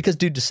because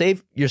dude, to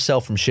save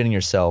yourself from shitting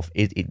yourself,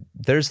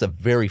 there's the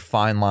very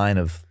fine line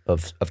of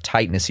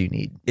tightness you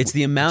need. It's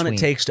the amount it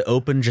takes to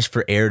open just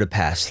for air to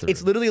pass through.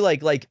 It's literally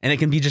like, and it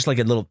can be just like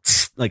a little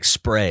like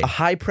spray, a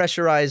high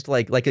pressurized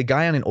like a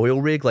guy on an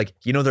oil rig, like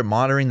they're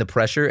monitoring the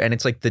pressure, and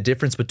it's like the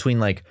difference between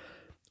like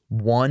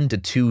 1 to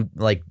 2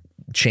 like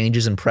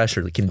changes in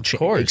pressure that can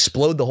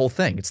explode the whole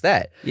thing. It's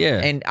that. Yeah.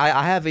 And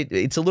I have it.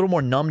 It's a little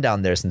more numb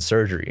down there since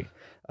surgery.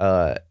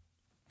 And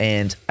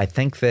And I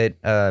think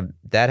that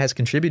that has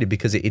contributed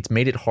because it's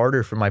made it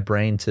harder for my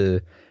brain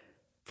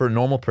for a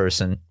normal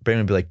person, brain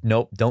would be like,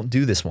 nope, don't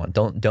do this one.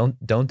 Don't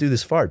do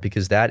this fart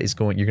because you're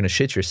going to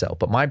shit yourself.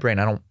 But my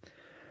brain,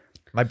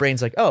 my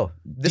brain's like, oh,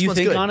 this Do you one's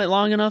think good. on it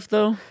long enough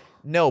though?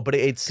 No, but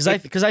it's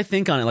Because I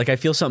think on it, like I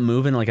feel something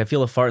moving, like I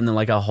feel a fart, and then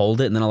like I'll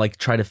hold it, and then I'll like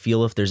try to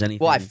feel if there's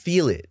anything. well, I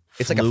feel it.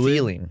 It's like a fluid?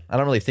 feeling. I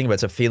don't really think about it.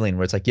 It's a feeling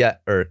where it's like, yeah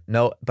or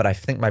no. But I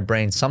think my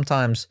brain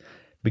sometimes,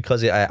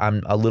 because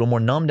I'm a little more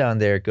numb down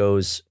there, it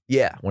goes,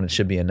 yeah, when it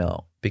should be a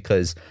no.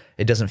 Because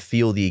it doesn't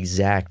feel the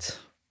exact,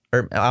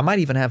 or I might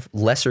even have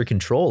lesser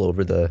control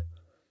over the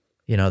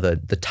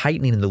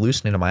tightening and the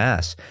loosening of my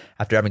ass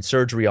after having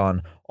surgery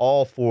on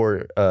all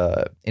 4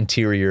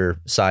 interior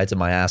sides of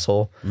my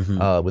asshole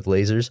with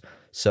lasers.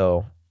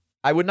 So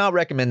I would not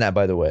recommend that,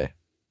 by the way,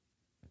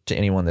 to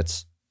anyone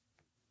that's.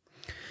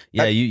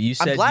 Yeah, you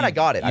said. I'm glad I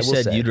got it. You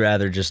said you'd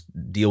rather just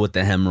deal with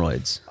the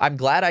hemorrhoids. I'm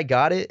glad I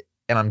got it,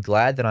 and I'm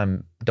glad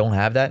that don't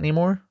have that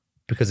anymore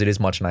because it is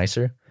much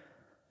nicer.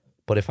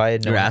 But if I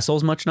had Your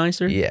asshole's much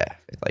nicer? yeah,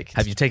 like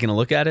Have you taken a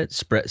look at it?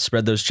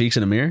 Spread those cheeks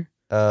in a mirror?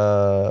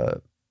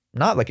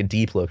 not like a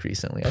deep look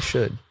recently. I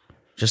should.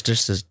 Just to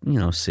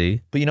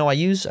see. But I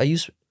use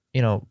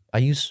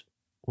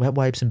wet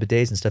wipes and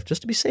bidets and stuff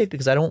just to be safe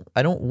because I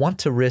don't want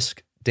to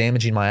risk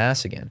damaging my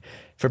ass again.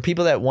 For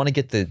people that want to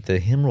get the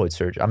hemorrhoid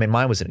surgery, I mean,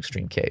 mine was an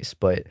extreme case,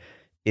 but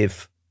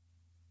if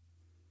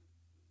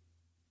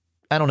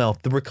I don't know,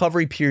 if the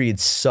recovery period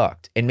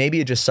sucked, and maybe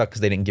it just sucked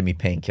because they didn't give me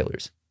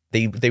painkillers.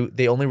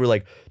 They only were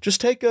like,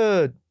 just take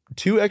 2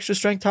 extra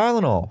strength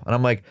Tylenol, and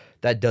I'm like,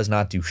 that does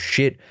not do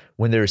shit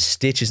when there's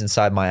stitches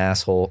inside my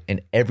asshole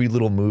and every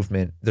little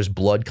movement there's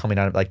blood coming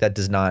out of like that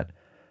does not.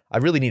 I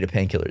really needed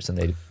painkillers and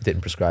they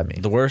didn't prescribe me.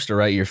 The worst are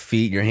right your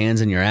feet, your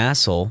hands, and your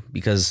asshole,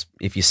 because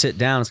if you sit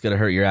down, it's going to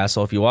hurt your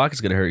asshole. If you walk,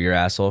 it's going to hurt your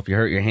asshole. If you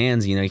hurt your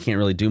hands, you can't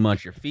really do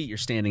much. Your feet, you're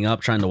standing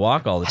up trying to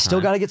walk all the time. I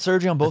still got to get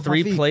surgery on both The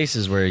 3 my feet.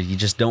 places where you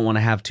just don't want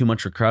to have too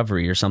much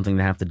recovery or something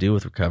to have to do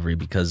with recovery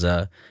because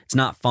it's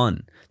not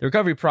fun. The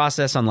recovery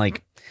process on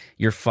like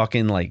your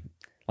fucking like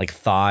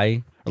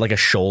thigh or like a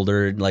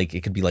shoulder, like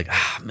it could be like,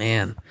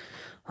 man.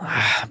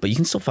 But you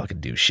can still fucking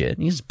do shit.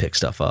 You can just pick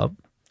stuff up.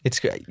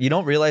 You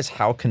don't realize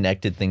how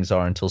connected things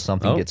are until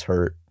something gets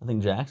hurt. I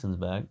think Jackson's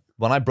back.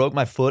 When I broke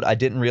my foot, I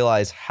didn't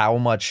realize how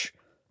much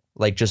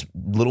like just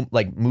little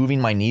like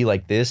moving my knee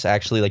like this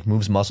actually like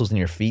moves muscles in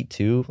your feet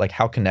too. Like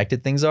how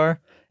connected things are.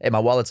 Hey, my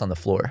wallet's on the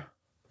floor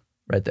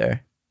right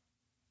there.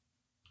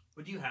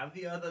 Would you have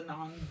the other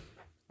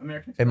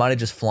non-American? It might have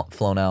just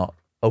flown out.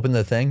 Open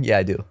the thing? Yeah,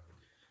 I do.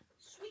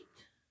 Sweet.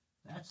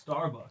 That's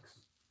Starbucks.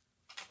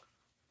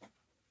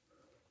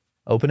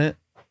 Open it.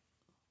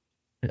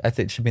 I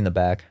think it should be in the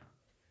back.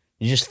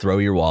 You just throw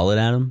your wallet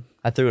at him?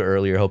 I threw it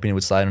earlier hoping it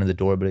would slide under the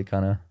door, but it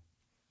kind of...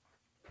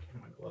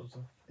 My gloves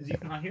off. Is he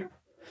not here?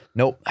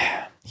 Nope.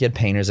 He had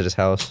painters at his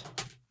house.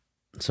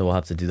 So we'll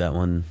have to do that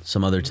one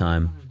some other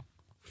time.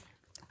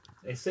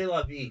 They say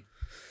la vie.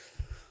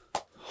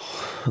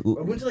 I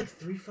went to like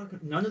 3 fucking...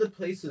 None of the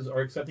places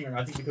are accepting her.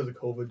 I think because of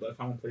COVID, but I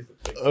found one place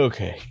that takes it.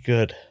 Okay,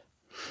 good.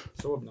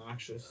 So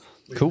obnoxious.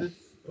 Wait, Cool.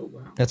 Oh,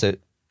 wow. That's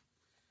it.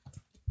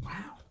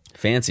 Wow.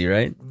 Fancy,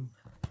 right?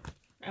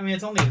 I mean,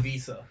 it's only a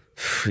Visa.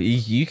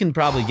 You can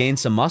probably gain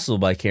some muscle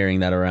by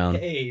carrying that around.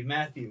 Hey,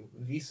 Matthew,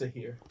 Visa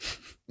here.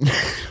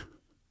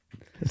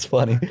 It's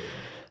funny.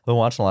 I've been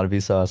watching a lot of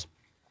Vsauce.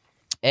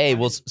 Hey,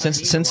 well,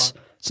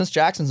 since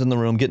Jackson's in the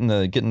room getting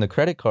the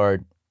credit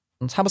card,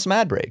 let's have some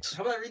ad breaks.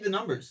 How about I read the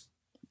numbers?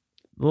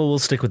 Well, we'll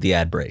stick with the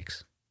ad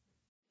breaks.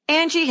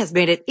 Angie has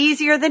made it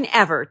easier than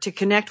ever to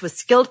connect with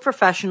skilled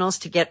professionals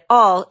to get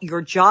all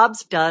your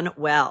jobs done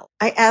well.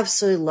 I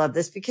absolutely love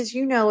this because,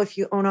 if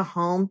you own a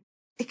home,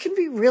 it can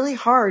be really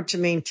hard to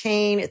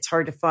maintain. It's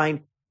hard to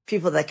find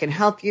people that can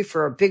help you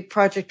for a big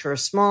project or a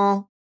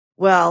small.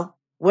 Well,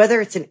 whether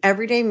it's in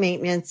everyday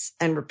maintenance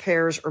and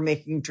repairs or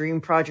making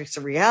dream projects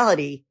a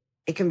reality,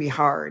 it can be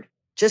hard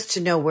just to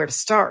know where to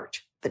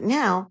start. But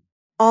now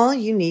all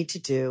you need to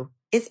do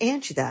is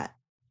Angie that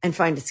and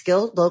find a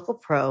skilled local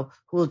pro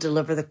who will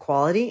deliver the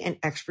quality and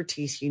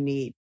expertise you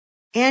need.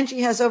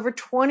 Angie has over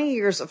 20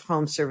 years of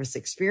home service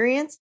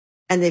experience,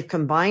 and they've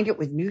combined it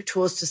with new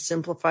tools to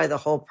simplify the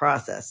whole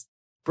process.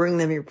 Bring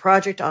them your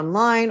project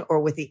online or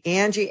with the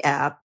Angie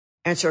app,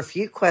 answer a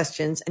few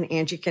questions, and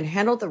Angie can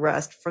handle the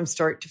rest from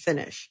start to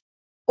finish.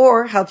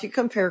 Or help you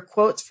compare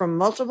quotes from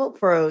multiple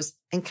pros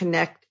and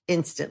connect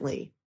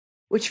instantly,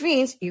 which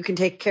means you can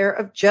take care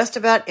of just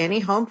about any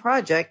home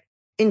project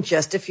in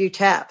just a few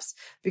taps.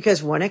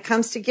 Because when it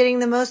comes to getting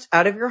the most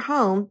out of your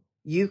home,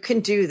 you can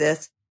do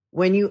this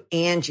when you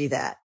Angie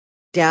that.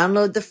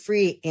 Download the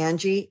free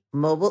Angie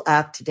mobile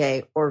app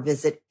today or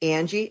visit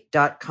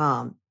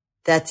Angie.com.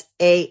 That's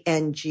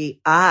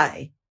ANGI.com.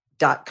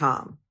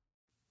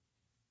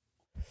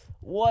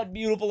 What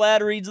beautiful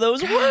ad reads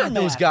those were. God,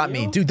 those got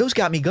me. Dude, those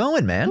got me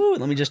going, man. Ooh,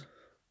 let me just...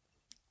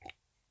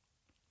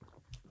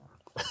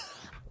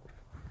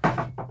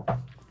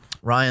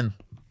 Ryan,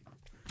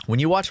 When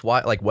you watch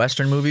like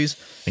Western movies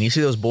and you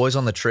see those boys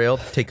on the trail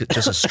take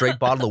just a straight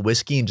bottle of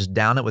whiskey and just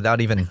down it without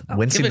even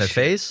wincing their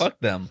face. Fuck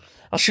them.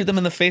 I'll shoot them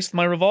in the face with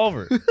my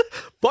revolver.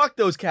 Fuck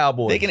those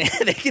cowboys.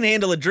 They can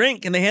handle a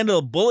drink. Can they handle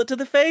a bullet to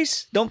the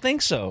face? Don't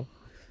think so.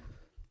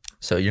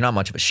 So you're not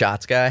much of a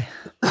shots guy.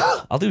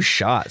 I'll do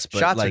shots, but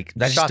Shots are- like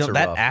shots are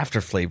that rough. after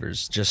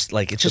flavors, just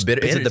like it's The just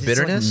bitter- is it the It's like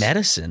bitterness?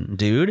 medicine,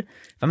 dude. If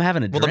I'm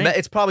having a Well, drink,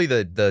 it's probably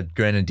the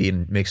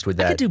grenadine mixed with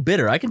I that. can do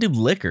bitter. I can do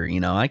liquor. You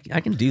know, I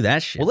can do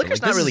that shit. Well, But,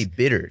 liquor's like, not this really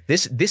bitter.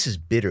 This is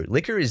bitter.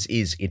 Liquor is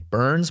it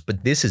burns,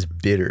 but this is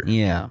bitter.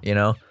 Yeah. You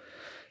know?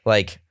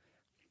 Like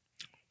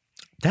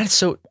that's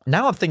so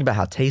now I'm thinking about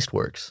how taste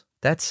works.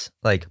 That's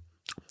like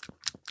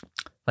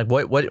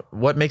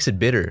what makes it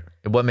bitter?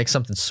 What makes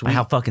something sweet?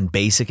 How fucking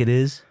basic it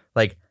is.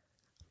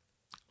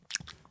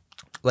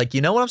 Like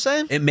you know what I'm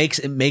saying? It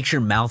makes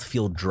your mouth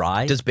feel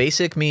dry. Does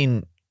basic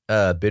mean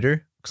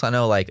bitter? Because I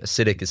know like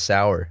acidic is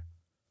sour.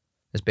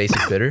 Is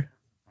basic bitter?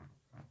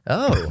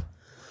 Oh.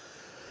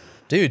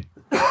 Dude.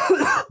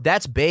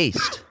 That's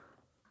based.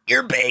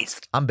 You're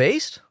based. I'm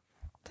based?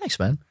 Thanks,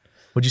 man.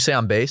 Would you say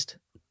I'm based?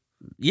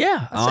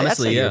 Yeah, honestly, I'd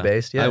say yeah. you're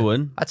based. Yeah. I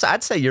would.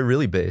 I'd say you're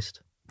really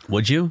based.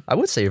 Would you? I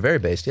would say you're very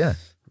based, yeah.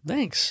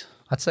 Thanks.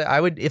 I'd say I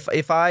would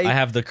if I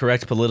have the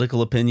correct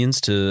political opinions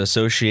to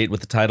associate with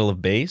the title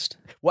of based.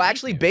 Well,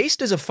 actually,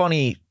 based is a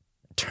funny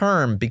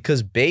term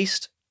because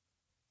based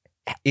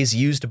is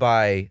used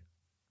by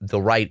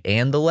the right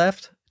and the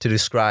left to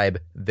describe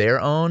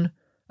their own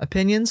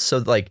opinions. So,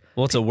 like,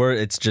 Well, it's a word.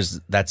 It's just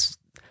that's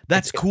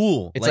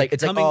cool. it's like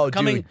oh,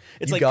 dude,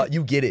 It's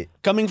you get it.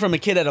 coming from a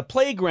kid at a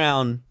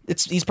playground.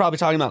 He's probably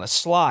talking about a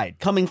slide.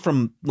 Coming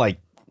from like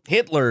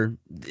Hitler,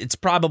 it's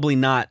probably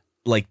not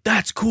like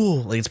that's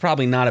cool. Like it's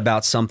probably not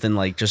about something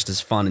like just as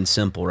fun and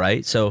simple,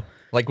 right? So.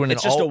 Like when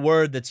It's just a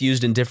word that's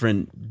used in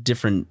different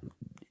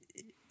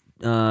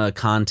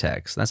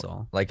contexts. That's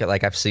all. like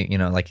I've seen,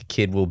 like a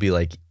kid will be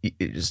like,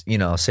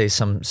 say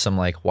some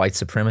like white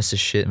supremacist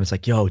shit, and it's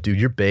like, yo, dude,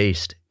 you're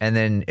based, and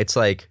then it's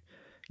like,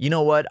 you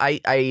know what,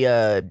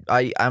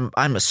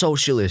 I'm a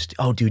socialist.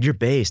 Oh, dude, you're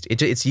based.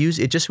 It's used.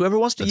 It just whoever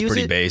wants to That's use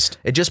pretty it. based.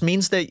 It just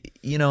means that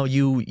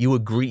you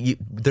agree.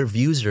 Their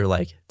views are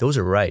like those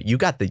are right. You're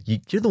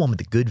the one with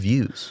the good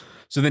views.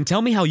 So then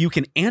tell me how you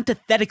can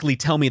antithetically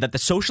tell me that the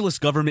socialist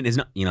government is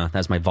not,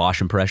 that's my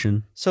Vosh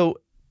impression. So,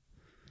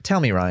 tell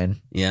me,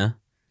 Ryan, Yeah.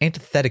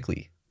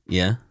 antithetically,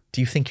 Yeah.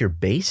 do you think you're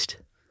based?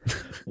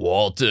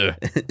 Walter,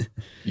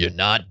 you're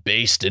not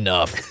based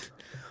enough.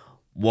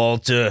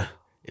 Walter,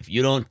 if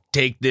you don't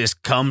take this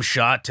cum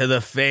shot to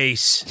the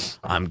face,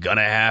 I'm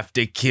gonna have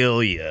to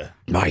kill you.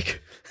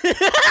 Mike.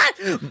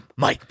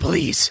 Mike,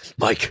 please.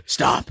 Mike,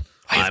 stop.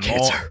 I have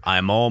cancer.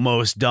 I'm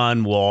almost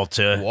done,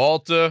 Walter.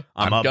 Walter,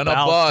 I'm gonna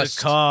about bust.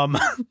 to come.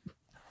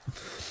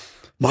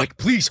 Mike,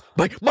 please.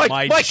 Mike,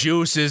 My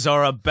juices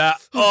are about.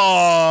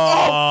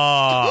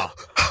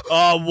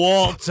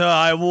 Walter,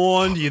 I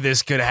warned you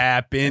this could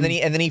happen.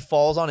 And then he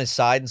falls on his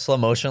side in slow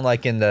motion,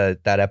 like in that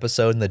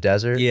episode in the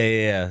desert.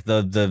 Yeah.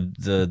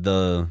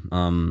 The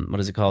what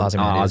is it called?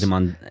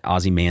 Ozymandias.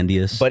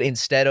 Ozymandias. But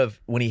instead of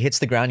when he hits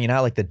the ground, you know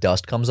how like the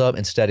dust comes up.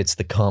 Instead, it's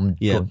the cum.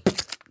 Yeah.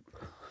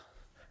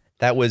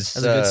 That was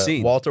That's a good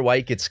scene. Walter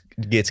White gets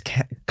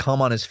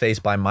cum on his face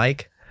by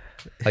Mike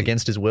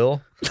against his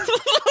will,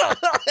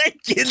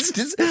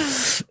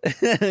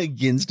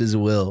 against his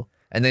will.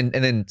 and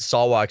then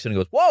Saul walks in and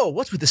goes, "Whoa,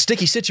 what's with the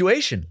sticky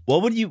situation?"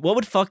 What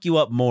would fuck you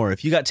up more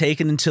if you got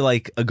taken into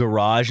like a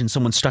garage and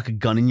someone stuck a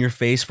gun in your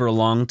face for a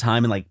long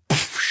time and like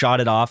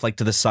shot it off like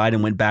to the side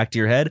and went back to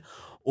your head,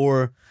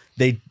 or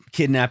they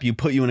kidnap you,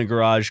 put you in a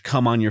garage,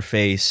 come on your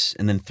face,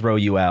 and then throw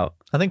you out?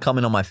 I think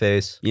coming on my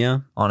face, Yeah.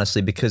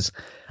 honestly, because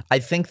I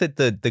think that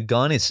the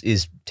gun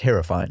is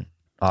terrifying.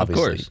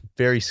 Obviously, course.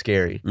 very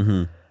scary.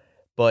 Mm-hmm.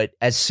 But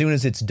as soon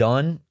as it's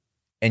done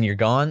and you're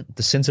gone,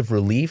 the sense of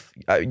relief,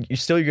 you're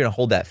going to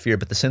hold that fear,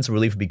 but the sense of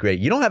relief would be great.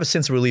 You don't have a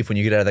sense of relief when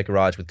you get out of that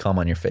garage with cum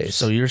on your face.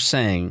 So you're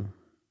saying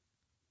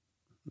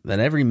that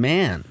every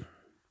man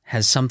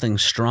has something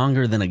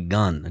stronger than a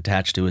gun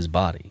attached to his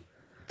body,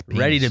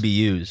 ready to be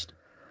used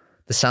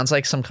this sounds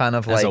like some kind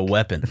of as like a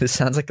weapon. This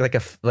sounds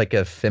like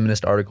a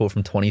feminist article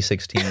from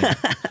 2016.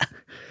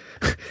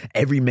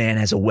 Every man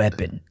has a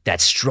weapon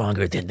that's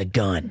stronger than the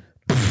gun.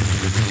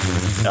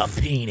 A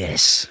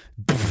penis.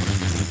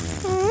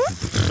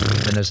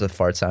 And there's the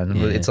fart sound.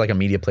 Yeah. It's like a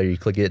media player. You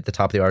click it at the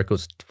top of the article.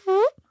 It's,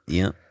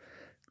 Yeah.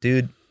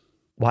 dude,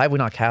 why have we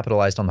not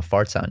capitalized on the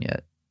fart sound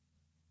yet?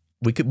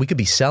 We could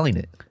be selling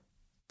it.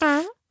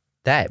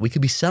 We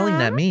could be selling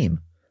that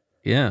meme.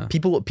 Yeah.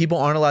 People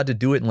aren't allowed to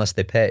do it unless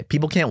they pay.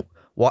 People can't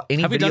watch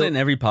any Have we video. done it in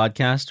every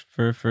podcast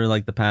for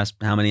like the past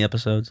how many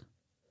episodes?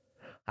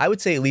 I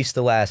would say at least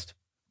the last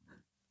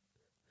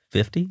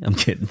 50? I'm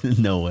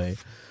kidding. No way.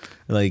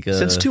 Like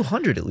since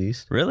 200 at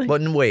least. Really?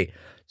 But wait.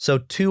 So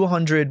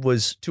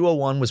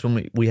 201 was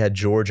when we had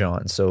George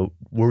on. So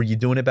were you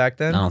doing it back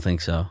then? I don't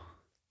think so.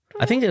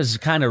 I think it was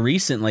kind of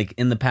recent, like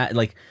in the past,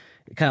 like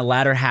kind of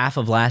latter half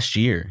of last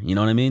year. You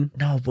know what I mean?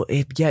 No, but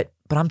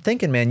But I'm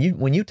thinking, man,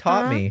 when you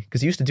taught me,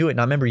 because you used to do it,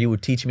 and I remember you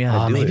would teach me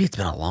how to do maybe it. it's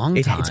been a long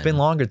time. It's been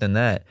longer than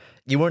that.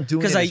 You weren't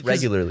doing it as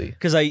regularly.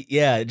 Because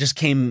it just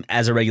came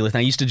as a regular thing.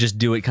 I used to just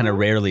do it kind of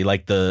rarely,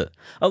 like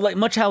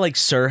much how like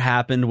Sir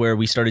happened, where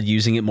we started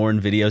using it more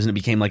in videos and it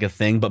became like a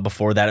thing. But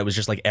before that, it was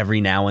just like every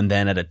now and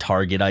then at a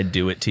Target, I'd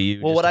do it to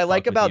you. Well, what I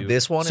like about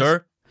this one,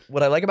 Sir,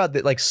 what I like about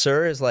like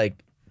Sir is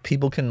like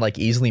people can like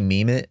easily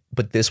meme it,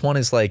 but this one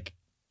is like,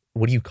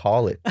 what do you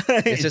call it?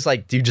 It's just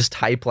like, do you just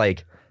type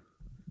like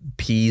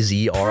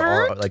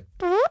PZRR, like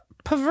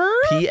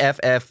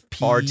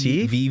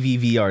PFFRT?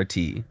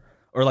 VVVRT.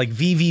 Or like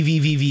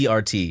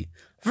VVVVVRT.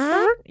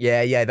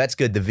 Yeah, that's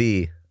good. The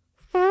V.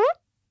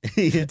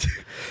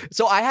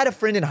 So I had a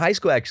friend in high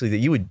school actually that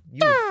you would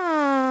I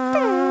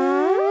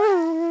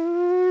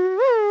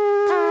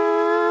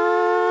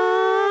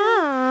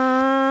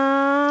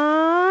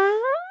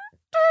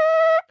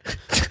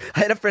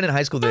had a friend in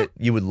high school that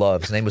you would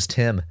love. His name was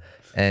Tim,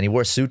 and he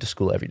wore a suit to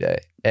school every day.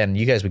 And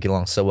you guys would get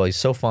along so well. He's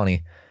so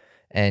funny.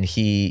 And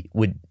he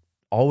would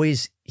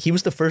always, he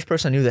was the first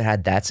person I knew that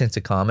had that sense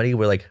of comedy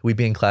where like we'd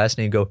be in class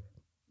and he'd go,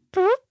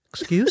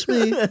 excuse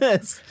me.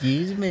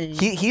 Excuse me.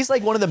 He's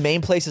like one of the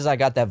main places I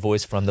got that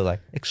voice from. They're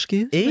like,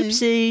 excuse me.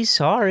 Oopsie,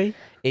 sorry.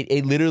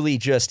 It literally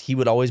just, he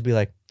would always be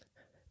like,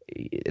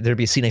 there'd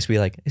be a seat next to me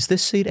like, is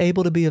this seat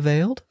able to be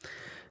availed?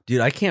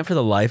 Dude, I can't for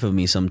the life of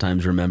me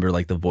sometimes remember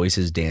like the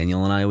voices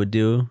Daniel and I would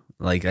do.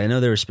 Like I know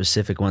there were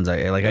specific ones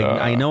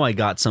I know I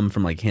got some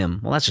from like him.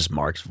 Well, that's just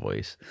Mark's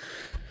voice.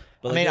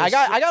 But I mean, I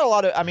got a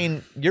lot of. I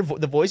mean,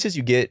 the voices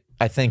you get,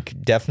 I think,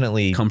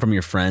 definitely come from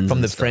your friends,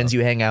 from the friends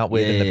you hang out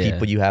with, and the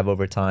people you have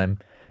over time.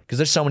 Because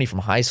there's so many from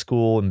high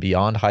school and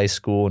beyond high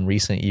school and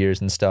recent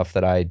years and stuff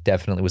that I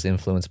definitely was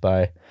influenced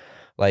by,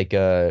 like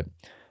hanging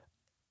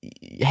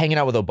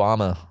out with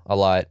Obama a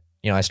lot.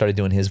 You know, I started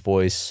doing his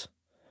voice.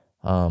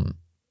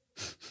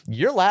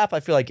 Your laugh,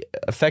 I feel like,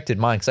 affected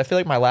mine because I feel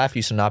like my laugh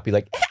used to not be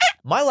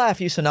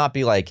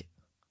like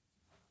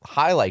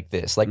high like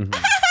this, like.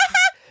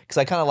 Because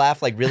I kind of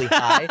laugh like really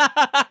high,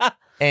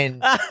 and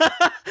because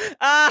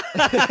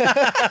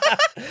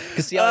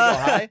see how I go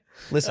high.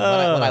 Listen,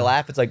 when I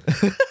laugh, it's like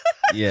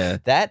yeah.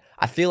 That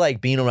I feel like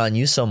being around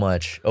you so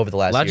much over the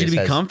last allowed years you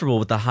to be comfortable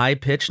with the high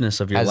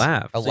pitchness of your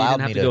laugh.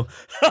 Allowed me to.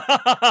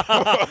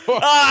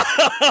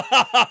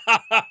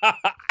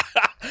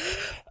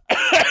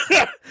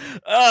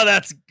 Oh,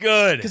 that's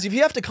good. Because if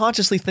you have to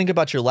consciously think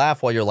about your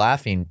laugh while you're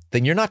laughing,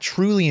 then you're not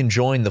truly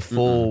enjoying the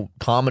full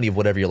comedy of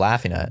whatever you're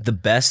laughing at. The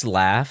best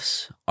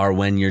laughs are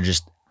when you're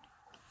just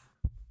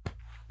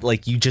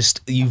like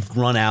you've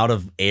run out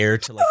of air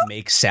to like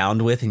make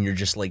sound with, and you're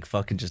just like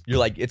fucking just. You're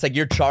like it's like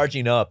you're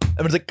charging up.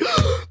 Everyone's like,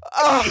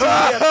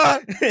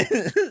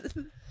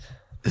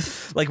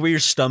 like where your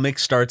stomach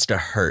starts to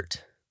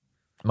hurt.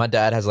 My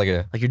dad has like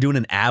you're doing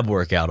an ab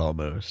workout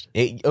almost.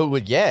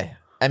 Yeah.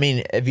 I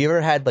mean, have you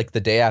ever had like the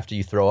day after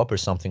you throw up or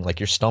something, like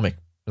your stomach,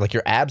 like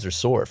your abs are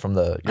sore from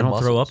the? I don't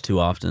throw up too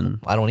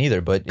often. I don't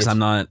either, but because I'm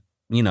not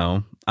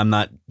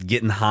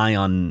getting high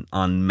on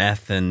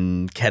meth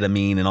and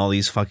ketamine and all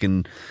these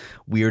fucking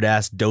weird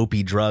ass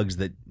dopey drugs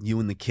that you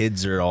and the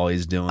kids are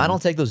always doing. I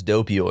don't take those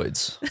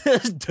dopioids.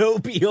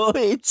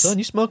 Dopioids. Son,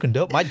 you smoking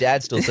dope? My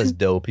dad still says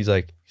dope. He's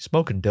like, you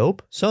smoking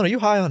dope? Son, are you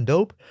high on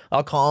dope?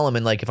 I'll call him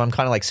and like if I'm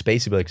kind of like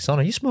spacey, be like, son,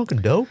 are you smoking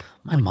dope?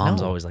 My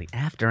mom's always like,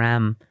 after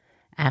I'm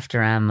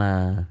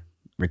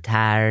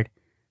retired,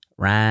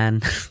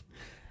 Ryan,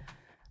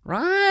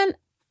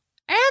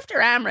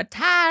 after I'm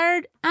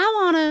retired, I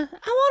wanna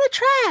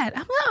try it.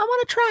 I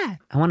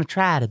wanna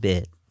try it a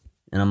bit.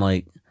 And I'm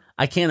like,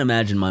 I can't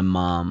imagine my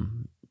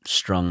mom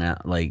strung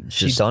out like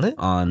she done it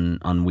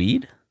on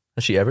weed.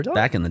 Has she ever done it?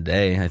 Back in the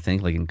day, I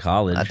think, like in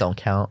college. That don't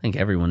count. I think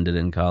everyone did it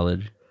in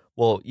college.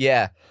 Well,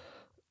 yeah.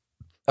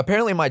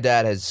 Apparently, my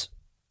dad has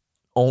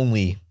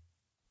only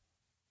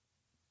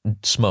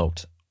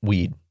smoked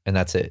weed, and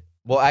that's it.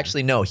 Well,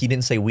 actually, no, he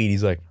didn't say weed.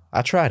 He's like,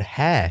 I tried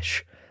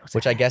hash,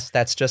 which I guess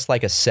that's just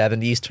like a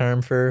 70s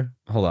term for.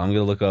 Hold on, I'm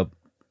going to look up.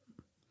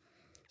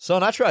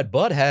 Son, I tried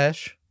bud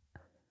hash.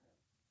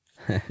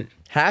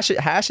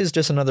 Hash is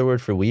just another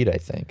word for weed, I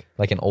think.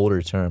 Like an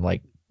older term,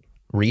 like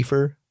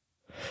reefer.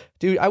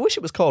 Dude, I wish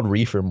it was called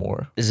reefer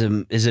more. Is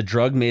a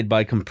drug made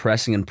by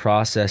compressing and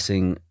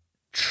processing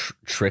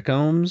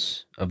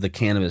trichomes of the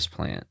cannabis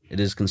plant. It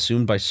is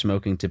consumed by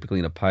smoking, typically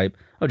in a pipe.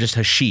 Oh, just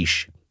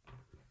hashish.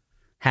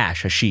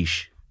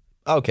 Hashish.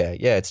 Okay,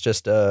 yeah, it's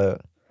just so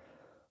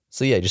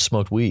yeah, just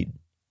smoked weed.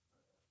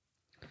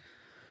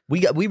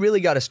 We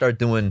really got to start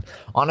doing.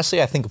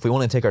 Honestly, I think if we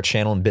want to take our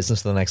channel and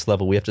business to the next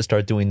level, we have to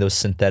start doing those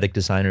synthetic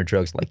designer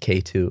drugs like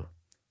K2.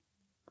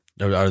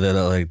 Are they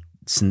like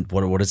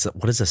what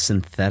is a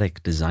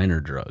synthetic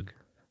designer drug?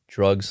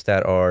 Drugs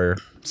that are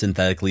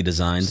synthetically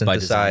designed,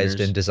 synthesized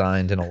and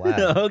designed in a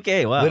lab.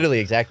 Okay, wow, literally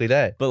exactly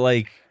that. But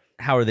like,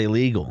 how are they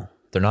legal?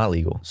 They're not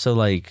legal. So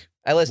like,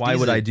 why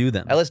would I do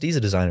them? LSD is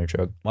a designer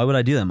drug. Why would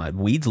I do them?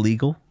 Weed's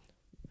legal.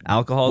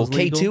 Alcohol is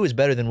legal. K2 is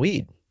better than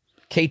weed.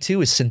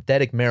 K2 is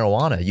synthetic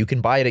marijuana. You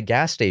can buy it at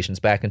gas stations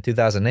back in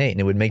 2008, and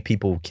it would make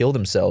people kill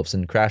themselves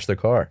and crash their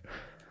car.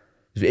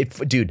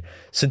 Dude,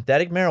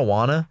 synthetic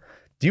marijuana.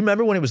 Do you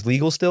remember when it was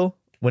legal still?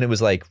 When it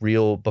was like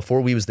real,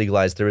 before weed was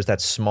legalized, there was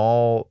that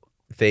small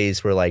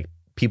phase where like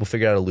people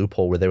figured out a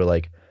loophole where they were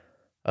like,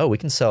 oh, we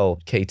can sell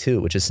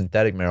K2, which is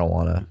synthetic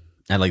marijuana.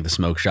 At like the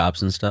smoke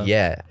shops and stuff.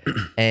 Yeah.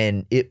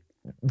 And it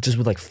just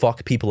would like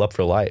fuck people up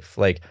for life.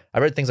 Like I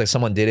read things like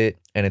someone did it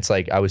and it's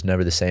like I was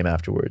never the same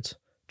afterwards.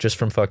 Just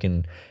from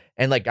fucking,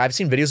 and like I've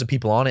seen videos of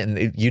people on it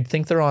and you'd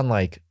think they're on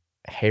like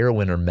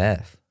heroin or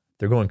meth.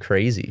 They're going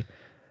crazy.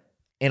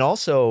 And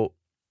also,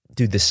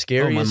 dude, the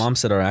scariest. My mom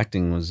said our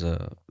acting was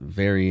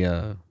very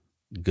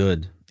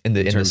good in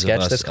the terms of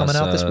sketch us- that's coming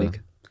us, out this week.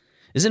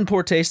 Is it in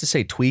poor taste to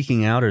say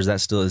tweaking out, or is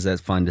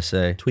that fine to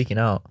say? Tweaking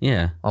out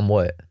Yeah, on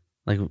what?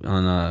 like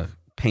on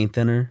paint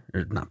thinner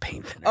or not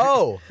paint thinner.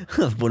 Oh,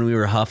 when we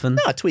were huffing.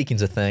 no,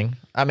 tweaking's a thing.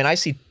 I mean, I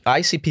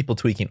see people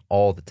tweaking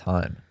all the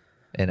time.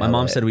 In My LA.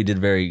 mom said we did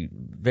very,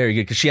 very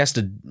good because she has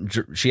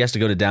to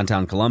go to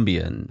downtown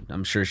Columbia, and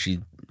I'm sure she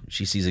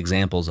sees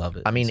examples of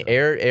it. I mean, so.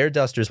 air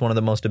duster is one of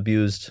the most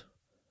abused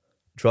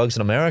drugs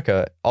in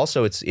America.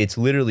 Also, it's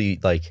literally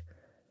like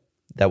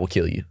that will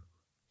kill you.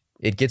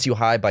 It gets you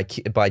high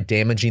by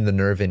damaging the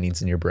nerve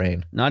endings in your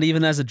brain. Not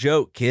even as a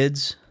joke,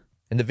 kids.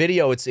 In the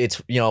video,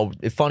 it's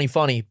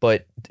funny,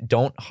 but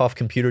don't huff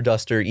computer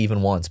duster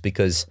even once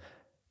because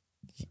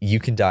you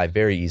can die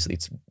very easily.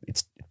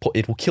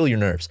 It will kill your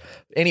nerves.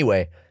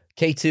 Anyway,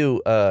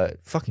 K2,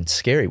 fucking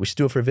scary. We should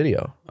do it for a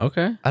video.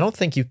 Okay. I don't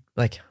think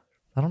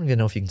I don't even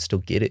know if you can still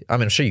get it. I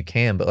mean, I'm sure you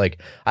can, but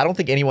like, I don't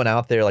think anyone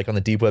out there like on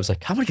the deep web's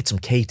like, I'm gonna get some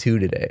K2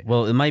 today.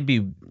 Well, you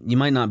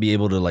might not be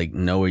able to like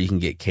know where you can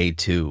get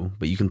K2,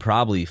 but you can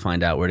probably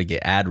find out where to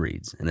get ad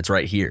reads, and it's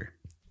right here.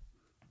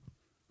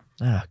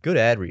 Good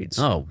ad reads.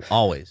 Oh,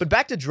 always. But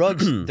back to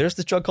drugs. There's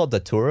this drug called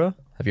Datura.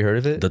 Have you heard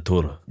of it?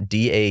 Datura.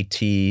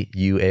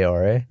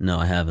 Datura. No,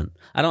 I haven't.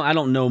 I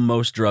don't know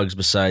most drugs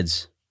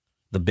besides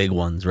the big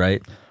ones,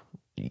 right?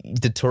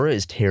 Datura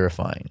is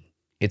terrifying.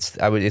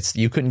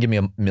 You couldn't give me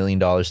 $1 million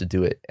to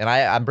do it. And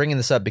I'm bringing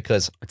this up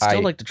because I'd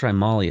still like to try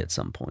Molly at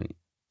some point.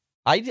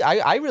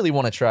 I really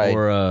want to try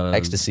Or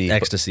ecstasy.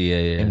 Ecstasy,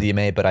 yeah.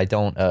 MDMA, but I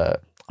don't.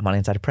 I'm on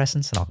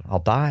antidepressants and I'll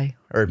die.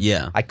 Or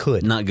Yeah. I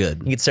could. Not good.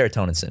 You get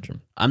serotonin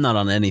syndrome. I'm not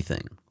on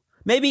anything.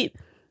 Maybe.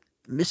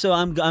 So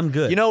I'm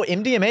good. You know,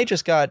 MDMA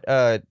just got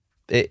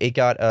it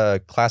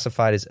got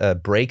classified as a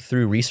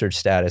breakthrough research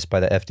status by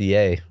the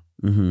FDA.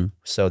 Mm-hmm.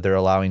 So they're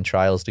allowing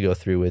trials to go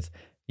through with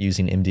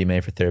using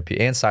MDMA for therapy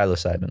and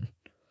psilocybin.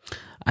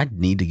 I'd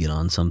need to get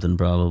on something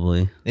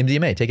probably.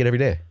 MDMA, take it every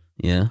day.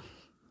 Yeah.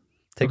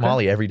 Take Okay.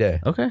 Molly every day.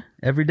 Okay.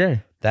 Every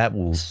day. That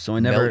will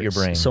melt your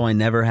brain. So I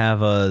never have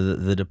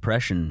the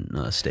depression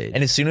stage.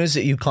 And as soon as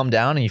you come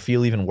down and you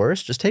feel even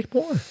worse, just take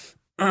more.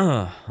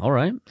 All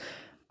right.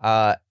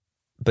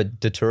 But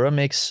Datura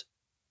makes.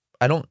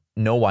 I don't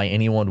know why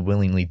anyone would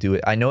willingly do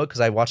it. I know it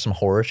because I watch some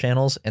horror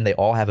channels and they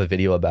all have a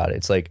video about it.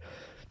 It's like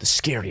the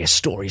scariest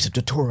stories of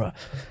Datura,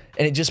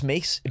 and it just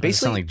makes It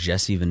basically sound like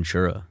Jesse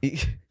Ventura.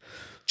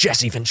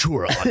 Jesse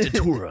Ventura on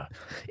Datura.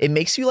 It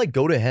makes you like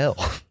go to hell.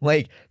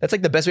 Like that's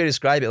like the best way to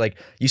describe it. Like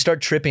you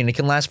start tripping, it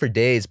can last for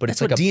days, but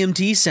That's it's like what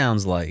DMT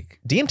sounds like.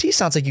 DMT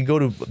sounds like you go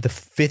to the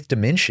fifth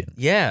dimension.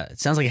 Yeah, it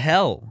sounds like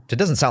hell. It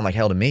doesn't sound like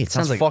hell to me. It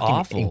sounds like fucking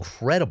awful.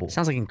 incredible. It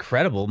sounds like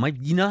incredible.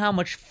 You know how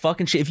much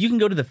fucking shit. If you can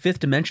go to the fifth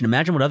dimension,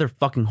 imagine what other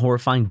fucking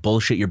horrifying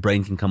bullshit your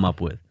brain can come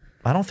up with.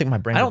 I don't think my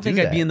brain. I don't would think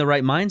do I'd that. be in the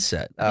right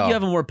mindset. I think Oh. you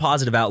have a more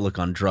positive outlook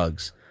on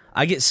drugs.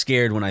 I get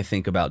scared when I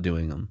think about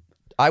doing them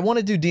I want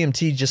to do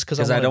DMT just because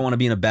because I don't want to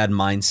be in a bad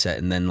mindset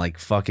and then like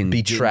fucking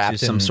Be get trapped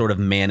into some in- sort of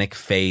manic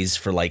phase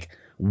for like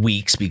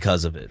weeks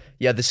because of it.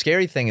 Yeah, the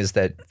scary thing is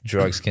that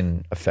drugs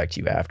can affect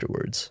you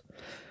afterwards.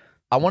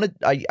 I wanted.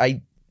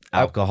 I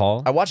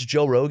Alcohol. watched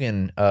Joe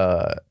Rogan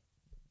talk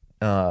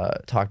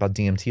about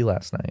DMT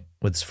last night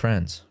with his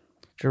friends.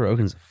 Joe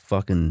Rogan's a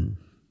fucking.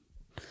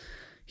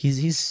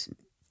 He's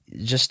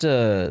just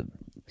a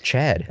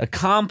Chad.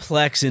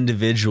 complex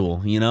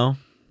individual, you know.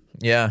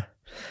 Yeah.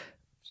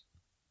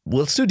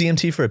 Well, let's do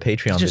DMT for a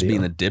Patreon He's just video.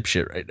 being a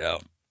dipshit right now.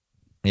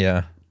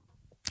 Yeah.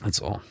 That's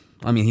all.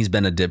 I mean, he's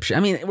been a dipshit. I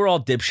mean, we're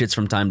all dipshits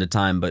from time to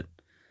time, but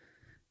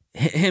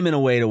him in a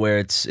way to where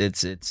it's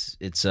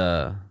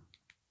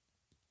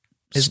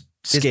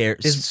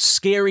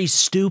scary,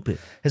 stupid.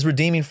 His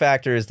redeeming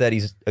factor is that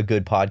he's a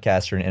good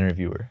podcaster and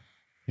interviewer.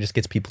 He just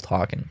gets people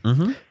talking.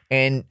 Mm-hmm.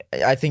 And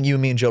I think you,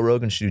 me, and Joe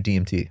Rogan should do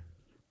DMT.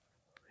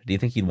 Do you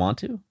think he'd want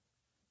to?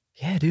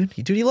 Yeah, dude.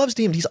 He loves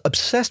DMT. He's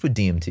obsessed with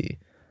DMT.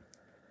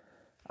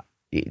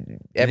 Do you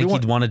think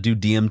he'd want to do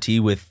DMT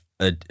with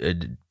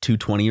two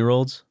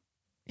 20-year-olds?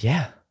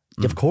 Yeah.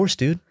 Of course,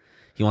 dude.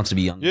 He wants to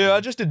be young. Yeah, I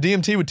just did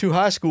DMT with 2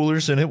 high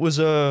schoolers, and it was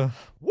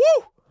woo.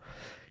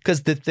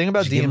 Because the thing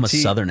about Did you DMT, give him a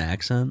southern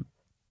accent?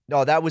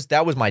 no, that was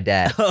my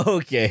dad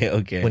Okay.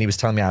 when he was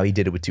telling me how he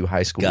did it with 2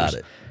 high schoolers. Got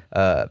it.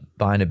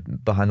 Behind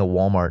the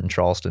Walmart in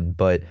Charleston.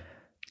 But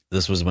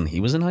This was when he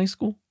was in high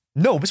school?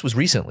 no, this was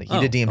recently. He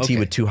Oh, did DMT okay.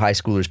 with 2 high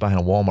schoolers behind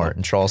a Walmart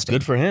in Charleston.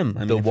 Good for him. I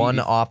mean, The if one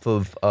he- off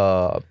of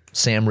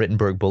Sam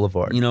Rittenberg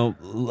Boulevard. You know,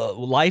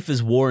 life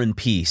is war and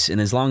peace,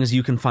 and as long as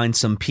you can find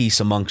some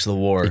peace amongst the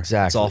war,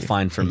 Exactly. it's all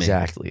fine for me.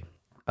 Exactly.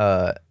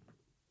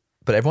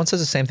 but everyone says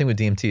the same thing with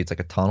DMT. It's like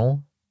a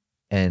tunnel,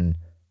 and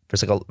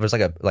there's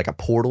like a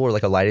portal or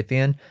like a light at the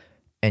end,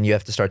 and you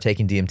have to start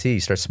taking DMT. You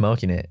start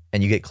smoking it,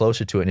 and you get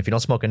closer to it. And if you don't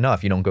smoke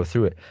enough, you don't go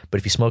through it. But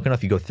if you smoke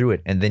enough, you go through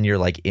it, and then you're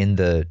like in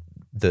the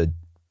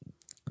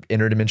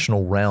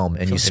interdimensional realm,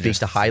 and you like I speak just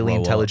to highly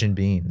throw intelligent I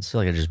beings.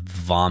 feel like I just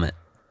vomit.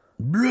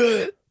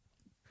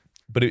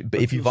 But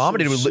if you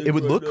vomited, it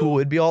would look cool.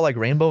 It'd be all like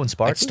rainbow and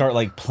sparkly. I'd start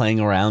like playing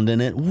around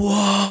in it.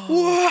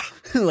 Whoa.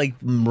 Like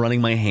running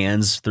my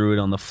hands through it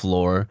on the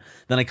floor.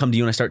 Then I come to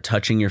you and I start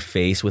touching your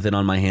face with it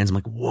on my hands. I'm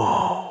like,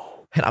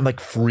 whoa. And I'm like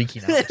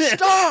freaking out.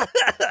 Stop!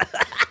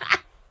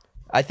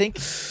 I think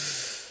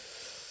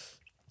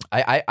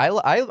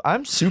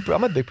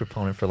I'm a big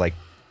proponent for like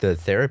the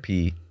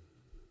therapy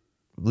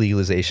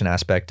legalization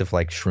aspect of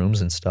like shrooms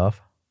and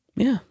stuff.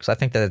 Yeah. Because I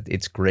think that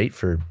it's great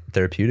for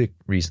therapeutic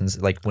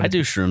reasons. Like when I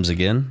do shrooms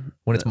again.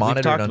 when it's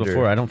monitored We've talked under.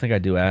 before. I don't think I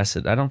do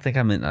acid. I don't think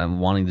I'm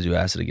wanting to do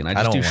acid again. I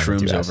just don't do wanna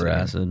do shrooms acid over again.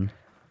 acid.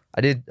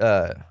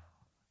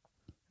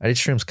 I did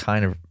shrooms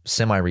kind of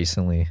semi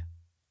recently.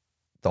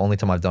 The only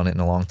time I've done it in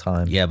a long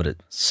time. Yeah, but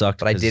it sucked.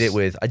 But I'll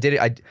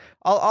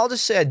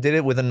just say I did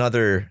it with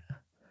another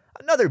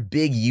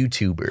big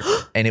YouTuber,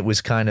 and it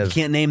was kind You of.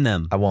 can't name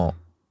them. I won't,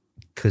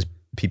 because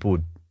people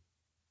would.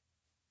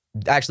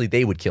 Actually,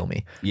 they would kill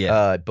me.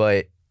 Yeah.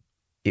 But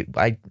it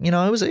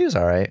was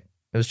all right.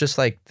 It was just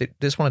like they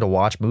just wanted to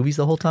watch movies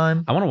the whole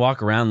time. I want to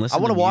walk around,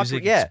 listen to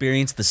music, yeah.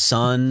 experience the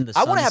sun, the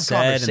I want to have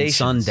sunset, and conversations.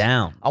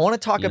 sundown. I want to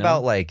talk You know?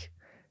 about like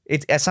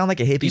I sound like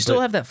a hippie. Do you still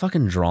but- have that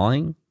fucking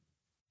drawing?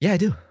 Yeah, I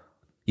do.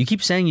 You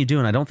keep saying you do,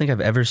 and I don't think I've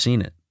ever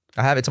seen it.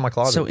 I have it in my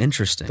closet. So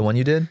interesting. The one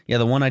you did? Yeah,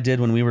 the one I did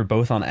when we were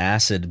both on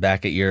acid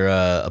back at your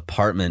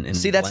apartment in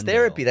See, that's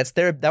Glendale.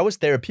 therapy. That was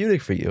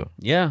therapeutic for you.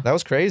 Yeah. That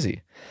was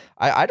crazy.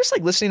 I just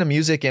like listening to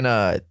music and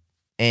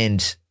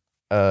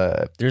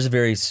There's a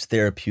very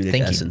therapeutic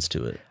Thinking. essence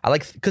to it. I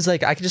like because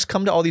like I could just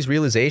come to all these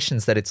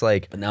realizations that it's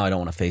like But now I don't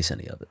want to face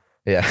any of it.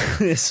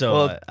 yeah. So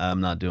Well,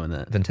 I'm not doing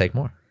that. then take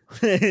more.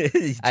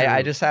 I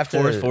I just have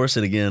to force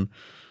it again.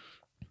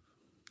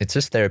 It's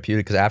just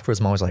therapeutic because afterwards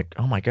I'm always like,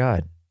 oh my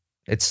god,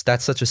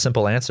 that's such a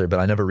simple answer, but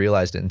I never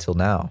realized it until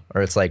now.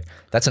 Or it's like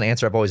that's an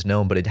answer I've always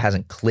known, but it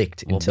hasn't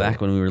clicked Well, until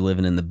back when we were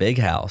living in the big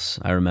house,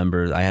 I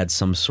remember I had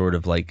some sort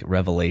of like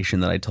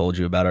revelation that I told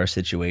you about our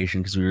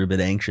situation because we were a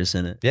bit anxious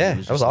in it. yeah, It that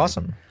was just like-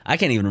 awesome. I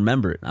can't even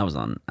remember it. I was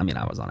on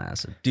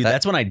acid. Dude,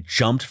 that's when I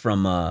jumped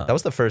from That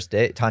was the first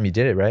time you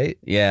did it, right?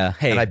 yeah.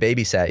 Hey, And I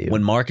babysat you.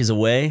 when Mark is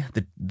away,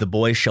 the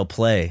boys shall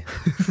play.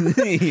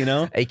 You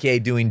know? AKA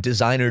doing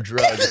designer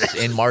drugs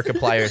in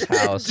Markiplier's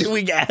house.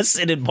 Doing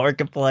acid in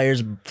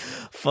Markiplier's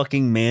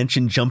fucking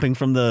mansion, jumping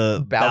from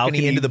the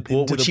Balcony into the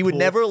pool, which he would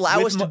never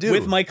allow us to do.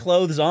 With my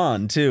clothes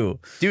on, too.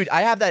 Dude,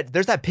 I have that.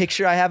 There's that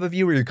picture I have of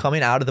you where you're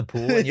coming out of the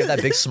pool and you have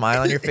that big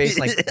smile on your face,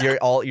 like you're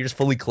just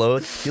fully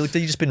clothed. You look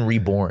like you've just been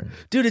reborn.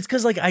 Dude, it's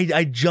because like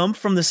I jumped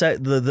from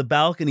the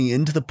balcony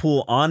into the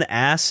pool on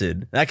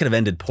acid. That could have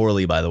ended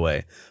poorly, by the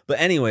way. But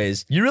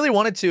anyways, You really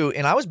wanted to,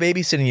 and I was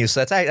babysitting you,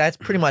 so that's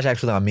pretty much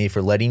actually on me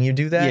for letting you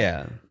do that.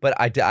 yeah. But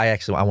I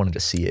wanted to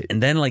see it.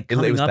 And then like It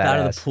coming was up out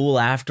of badass. the pool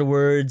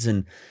afterwards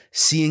and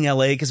seeing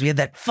LA because we had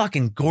that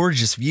fucking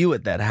gorgeous view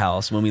at that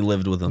house when we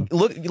lived with them.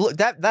 Look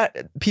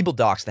that people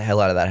dox the hell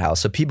out of that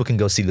house, so people can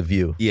go see the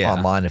view Yeah.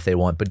 online if they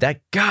want. But that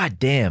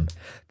goddamn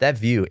that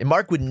view, and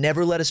Mark would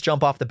never let us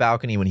jump off the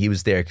balcony when he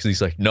was there because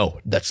he's like, no,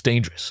 that's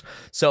dangerous.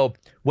 So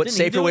what Didn't he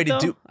safer do way it, to though?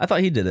 do? I thought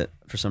he did it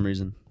for some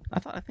reason.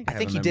 I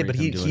think he did, but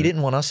he doing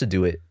didn't want us to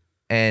do it.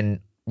 And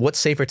what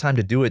safer time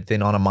to do it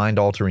than on a mind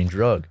altering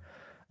drug?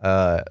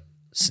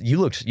 You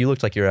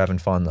looked like you were having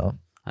fun though.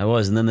 I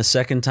was, and then the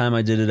second time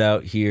I did it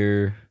out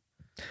here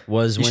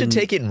was You when should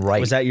take it and write. I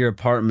was at your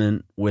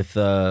apartment with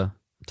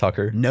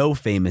Tucker? no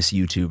famous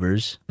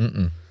YouTubers.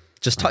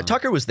 Just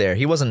Tucker was there.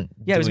 He wasn't.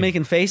 Yeah, he was doing-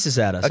 making faces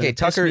at us. and Okay, it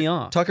pissed Tucker. me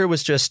off. Tucker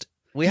was just.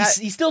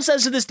 He still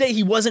says to this day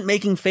he wasn't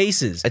making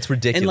faces. It's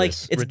ridiculous. And like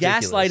it's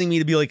Ridiculous. gaslighting me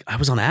to be like I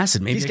was on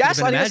acid. Maybe He's I could've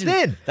been gaslighting us imagining.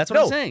 then. That's what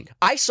No, I'm saying.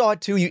 I saw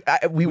it too.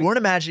 We weren't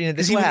imagining it.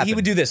 This Because is what he would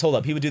happened. do this. Hold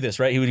up. He would do this,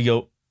 right? He would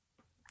go,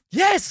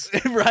 Yes,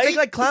 Right? Make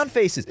like clown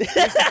faces.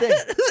 Here's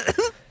the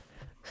thing.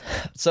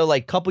 So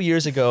like a couple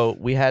years ago,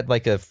 we had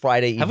like a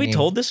Friday evening. have we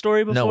told this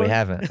story before? No, we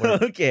haven't.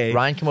 Okay.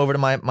 Ryan came over to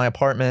my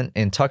apartment,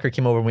 and Tucker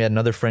came over, and we had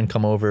another friend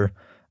come over.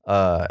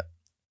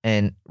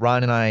 And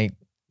Ryan and I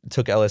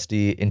took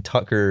LSD, and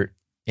Tucker,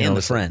 you know, And the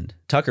was- friend.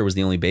 Tucker was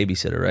the only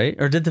babysitter, right?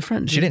 Or did the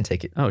friend? She didn't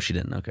take it. Oh, she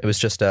didn't. Okay. It was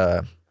just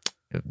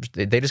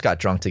they just got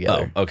drunk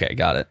together. Oh, okay.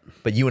 Got it.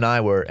 But you and I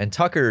were, and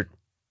Tucker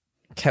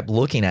kept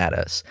looking at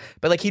us.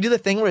 But like he did the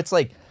thing where it's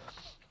like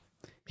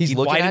he's He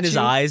looking widened at his you,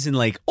 eyes and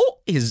like,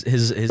 his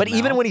but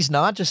even mouth. when he's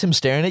not, just him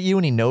staring at you,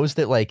 and he knows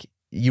that like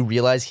you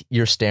realize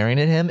you're staring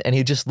at him, and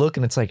he just look,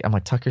 and it's like I'm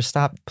like Tucker,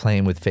 stop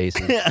playing with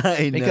faces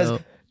I because know.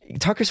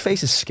 Tucker's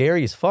face is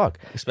scary as fuck.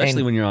 Especially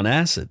And when you're on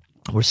acid.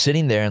 we're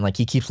sitting there, and like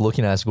he keeps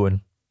looking at us,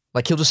 going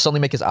like he'll just suddenly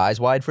make his eyes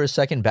wide for a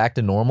second, back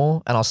to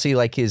normal, and I'll see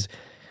like his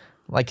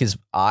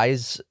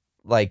eyes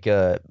like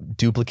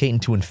duplicate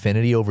into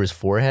infinity over his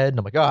forehead, and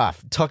I'm like,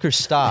 Tucker,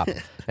 stop,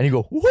 and he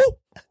go woo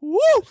woo.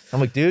 I'm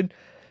like, dude.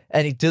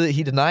 And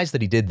he denies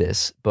that he did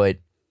this, but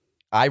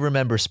I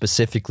remember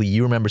specifically,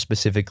 you remember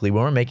specifically, we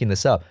weren't making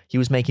this up. He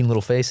was making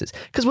little faces.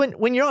 Because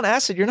when you're on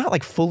acid, you're not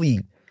like fully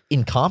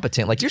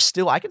incompetent. Like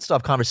I can still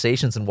have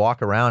conversations and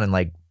walk around and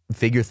like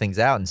figure things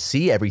out and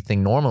see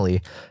everything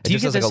normally. Do you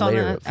get this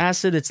on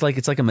acid? It's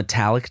like a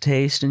metallic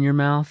taste in your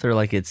mouth, or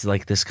like it's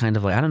like this kind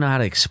of like, I don't know how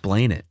to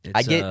explain it.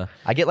 I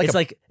get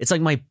like it's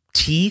like my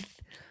teeth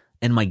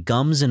and my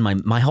gums and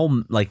my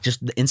whole like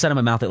just the inside of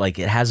my mouth.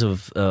 It has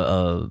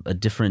a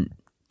different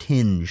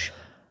tinge.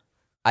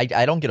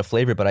 I don't get a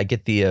flavor, but I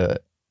get the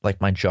like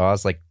my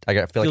jaws. Like I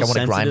feel like I want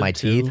to grind my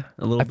teeth.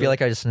 A little I feel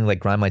like I just need to like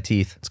grind my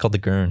teeth. It's called the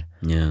gurn.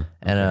 Yeah,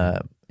 and I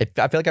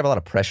feel like I have a lot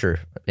of pressure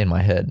in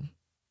my head.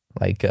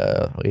 Like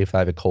if I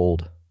have a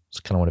cold, it's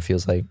kind of what it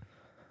feels like.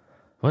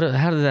 How did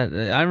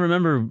that? I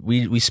remember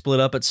we split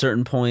up at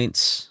certain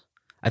points.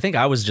 I think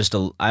I was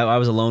I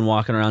was alone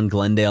walking around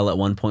Glendale at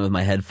one point with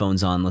my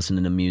headphones on,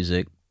 listening to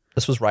music.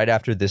 This was right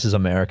after This Is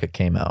America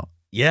came out.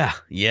 Yeah.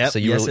 So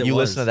you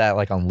listened to that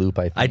like on loop,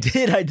 I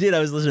think. I did. I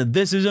was listening to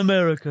This Is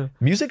America.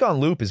 Music on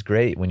loop is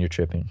great when you're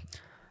tripping.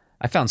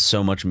 I found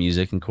so much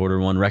music in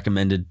Q1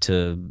 recommended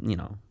to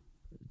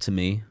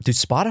me. Dude,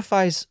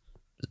 Spotify's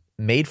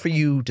Made For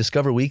You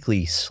Discover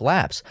Weekly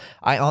slaps.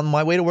 On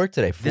my way to work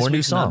today, 4 new songs. This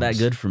week's not that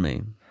good for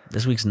me.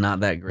 This week's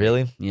not that great.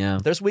 Really? Yeah.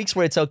 There's weeks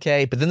where it's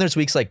okay, but then there's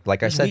weeks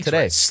like I said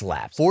today, it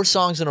slaps. 4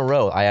 songs in a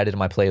row I added to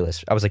my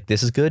playlist. I was like,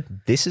 this is good.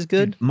 This is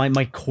good. Dude, my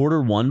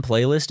Q1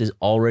 playlist is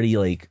already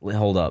like,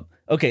 hold up.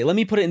 Okay, let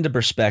me put it into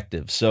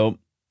perspective. So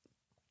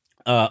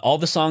all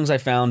the songs I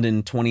found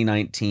in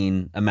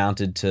 2019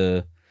 amounted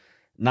to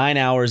 9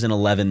 hours and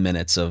 11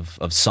 minutes of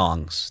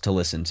songs to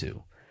listen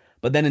to.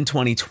 But then in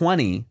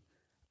 2020,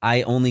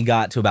 I only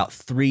got to about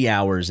 3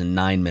 hours and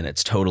 9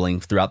 minutes totaling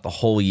throughout the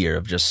whole year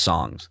of just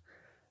songs.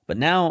 But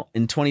now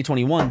in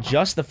 2021,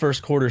 just the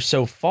first quarter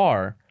so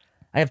far,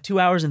 I have 2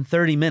 hours and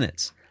 30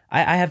 minutes.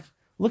 I have,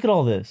 look at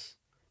all this.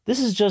 This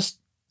is just.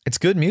 It's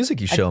good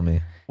music you show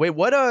me. Wait,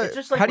 what?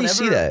 Like how do you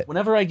see that?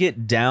 Whenever I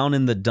get down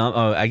in the dump,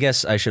 I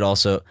guess I should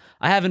also.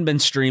 I haven't been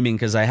streaming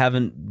because I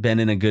haven't been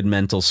in a good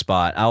mental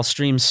spot. I'll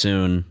stream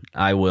soon.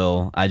 I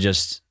will. I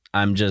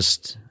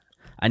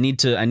need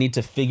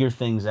to figure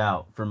things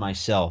out for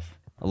myself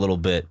a little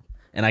bit,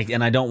 and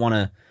I don't want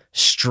to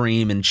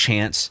stream and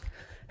chance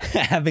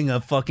having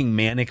a fucking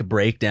manic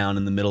breakdown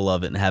in the middle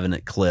of it and having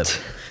it clip.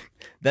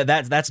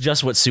 That's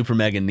just what Super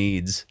Mega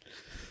needs.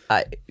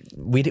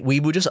 We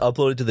would just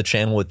upload it to the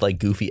channel with like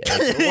goofy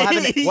edits.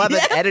 We'll have an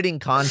editing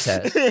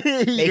contest.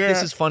 Make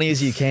this as funny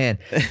as you can.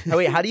 Oh,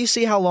 wait, how do you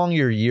see how long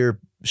your year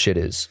shit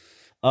is?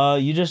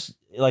 You just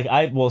like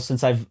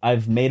since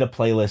I've made a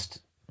playlist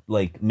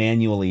like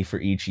manually for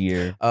each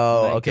year.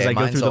 Oh, okay. Because I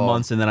go through the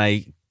months and then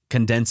I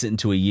condense it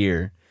into a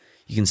year.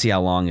 You can see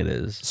how long it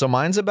is. So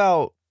mine's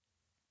about.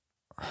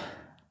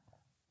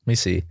 Let me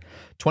see.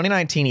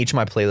 2019, each of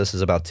my playlists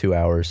is about 2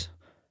 hours,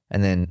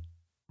 and then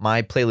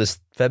my playlist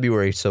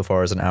February so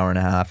far is an hour and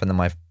a half, and then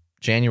my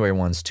January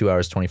one's 2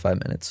 hours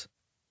 25 minutes.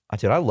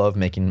 Dude, I love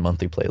making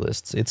monthly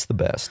playlists. It's the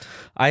best.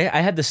 I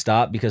had to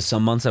stop because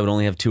some months I would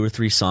only have 2 or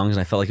 3 songs,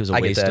 and I felt like it was a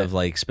waste of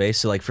like space.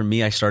 So like for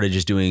me, I started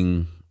just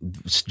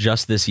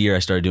this year I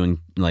started doing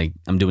like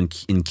I'm doing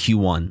in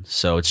Q1,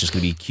 so it's just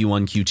gonna be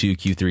Q1, Q2,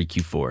 Q3,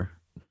 Q4.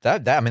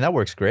 That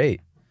works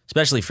great.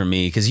 Especially for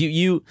me, because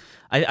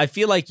I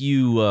feel like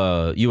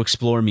you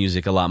explore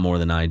music a lot more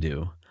than I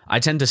do. I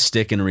tend to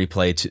stick and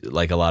replay to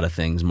like a lot of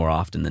things more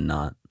often than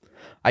not.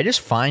 I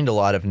just find a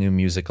lot of new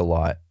music a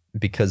lot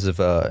because of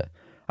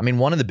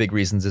one of the big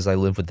reasons is I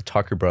live with the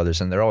Tucker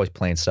brothers and they're always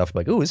playing stuff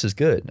like, "Ooh, this is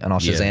good," and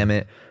I'll Shazam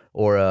it,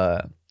 or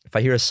if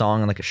I hear a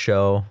song on like a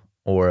show,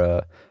 or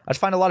I just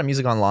find a lot of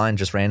music online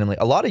just randomly.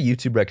 A lot of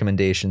YouTube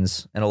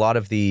recommendations and a lot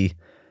of the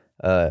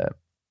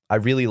I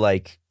really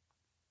like.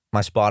 My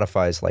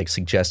Spotify's like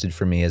suggested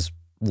for me has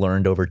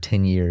learned over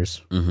 10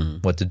 years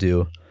what to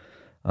do.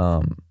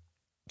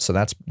 So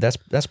that's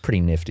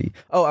pretty nifty.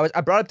 Oh,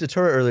 I brought up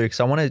Datura earlier because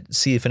I want to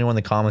see if anyone in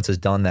the comments has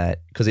done that,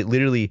 because it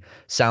literally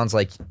sounds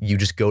like you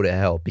just go to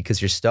hell because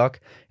you're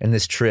stuck in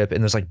this trip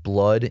and there's like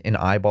blood and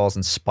eyeballs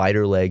and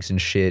spider legs and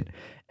shit.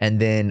 And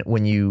then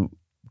when you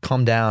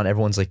come down,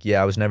 everyone's like,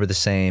 yeah, I was never the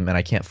same and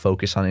I can't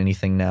focus on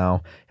anything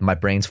now and my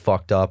brain's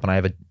fucked up and I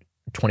have a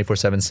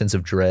 24/7 sense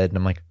of dread. And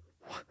I'm like,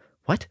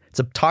 what? It's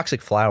a toxic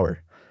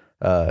flower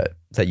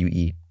that you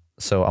eat.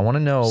 So I want to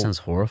know Sounds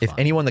horrifying. if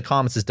anyone in the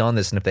comments has done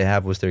this, and if they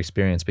have, what's their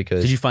experience?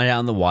 Because did you find out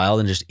in the wild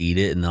and just eat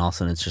it, and then all of a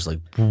sudden it's just like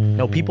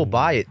no, people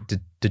buy it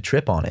to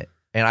trip on it,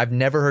 and I've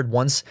never heard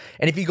once.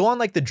 And if you go on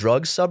like the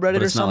drugs subreddit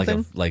but it's or something,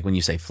 not like when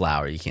you say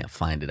flower, you can't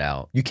find it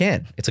out. You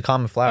can. It's a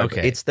common flower.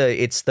 Okay. It's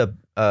the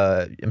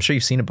I'm sure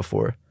you've seen it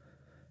before.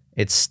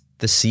 It's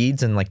the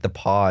seeds and like the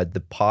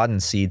pod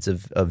and seeds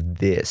of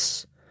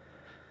this.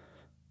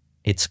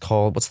 It's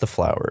called, what's the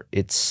flower?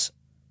 It's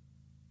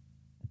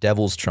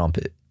devil's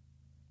trumpet,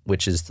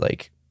 which is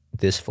like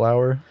this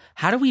flower.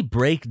 How do we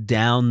break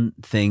down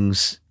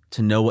things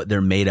to know what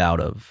they're made out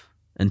of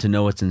and to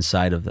know what's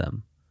inside of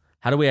them?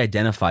 How do we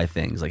identify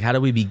things? Like, how do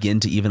we begin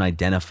to even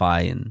identify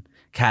and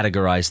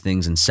categorize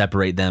things and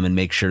separate them and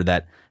make sure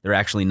that they're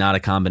actually not a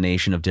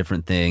combination of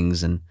different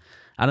things. And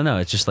I don't know,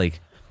 it's just like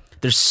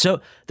there's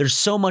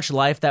so much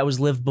life that was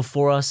lived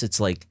before us. It's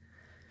like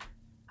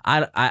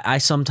I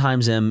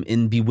sometimes am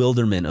in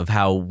bewilderment of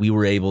how we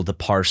were able to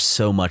parse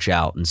so much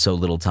out in so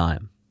little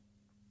time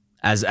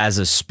as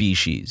a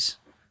species.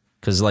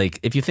 Because like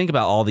if you think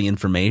about all the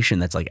information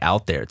that's like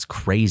out there, it's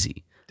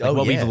crazy. Like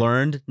what we've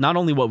learned, not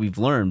only what we've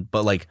learned,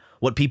 but like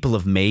what people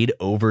have made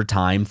over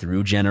time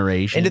through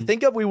generations. And to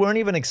think of, we weren't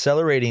even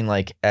accelerating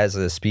like as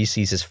a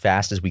species as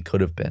fast as we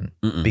could have been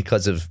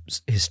because of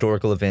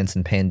historical events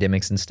and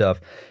pandemics and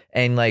stuff.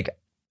 And like,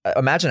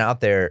 imagine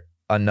out there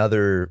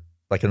another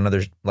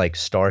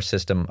star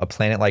system, a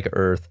planet like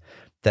Earth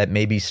that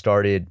maybe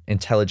started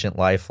intelligent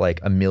life like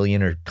a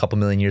million or a couple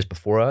million years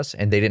before us,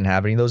 and they didn't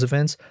have any of those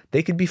events.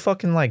 They could be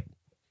fucking like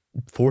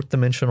fourth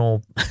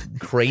dimensional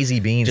crazy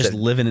beings just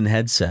living in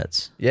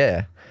headsets.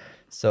 Yeah.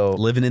 So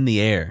living in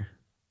the air.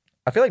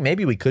 I feel like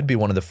maybe we could be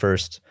one of the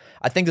first.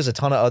 I think there's a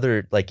ton of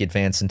other like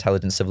advanced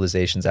intelligent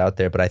civilizations out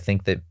there, but I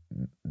think that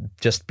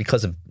just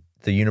because of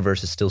the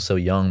universe is still so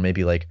young,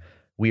 maybe like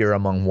we are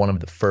among one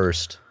of the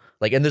first.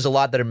 Like, and there's a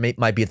lot that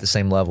might be at the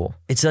same level.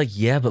 It's like,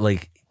 yeah, but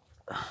like,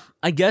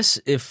 I guess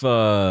if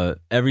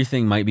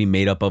everything might be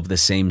made up of the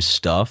same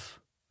stuff,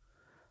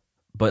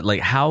 but like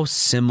how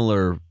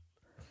similar.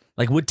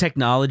 Like, would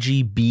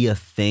technology be a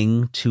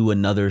thing to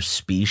another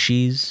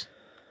species?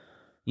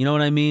 You know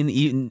what I mean?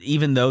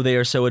 Even though they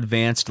are so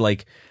advanced,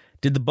 like,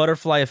 did the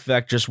butterfly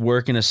effect just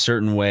work in a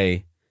certain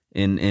way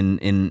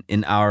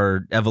in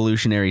our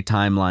evolutionary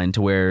timeline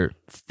to where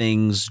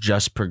things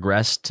just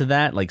progressed to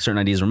that? Like, certain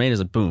ideas were made as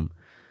like, boom.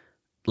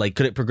 Like,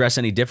 could it progress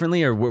any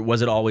differently? Or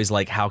was it always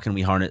like, how can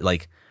we harness,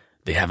 like,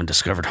 they haven't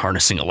discovered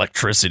harnessing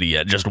electricity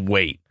yet, just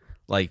wait.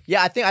 Like,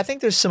 yeah, I think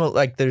there's some,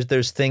 like,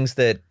 there's things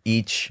that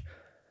each...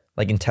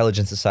 like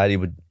intelligent society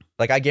would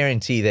like. I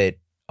guarantee that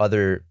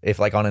if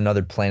like on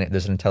another planet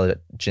there's an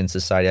intelligent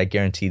society, I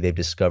guarantee they've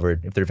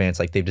discovered, if they're advanced,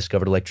 like they've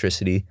discovered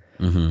electricity.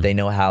 They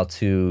know how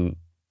to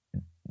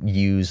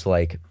use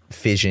like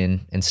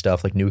fission and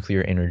stuff like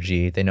nuclear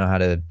energy. They know how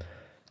to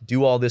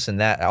do all this and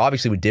that,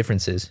 obviously with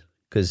differences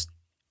because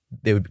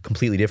they would be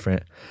completely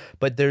different.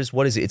 But there's,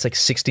 what is it? It's like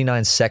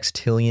 69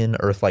 sextillion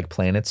Earth-like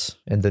planets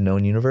in the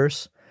known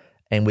universe.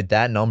 And with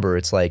that number,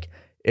 it's like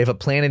if a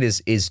planet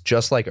is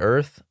just like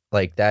Earth,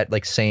 like that,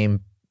 like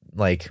same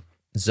like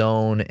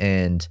zone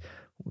and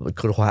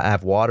could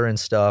have water and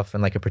stuff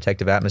and like a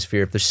protective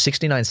atmosphere. If there's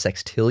 69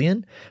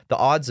 sextillion, the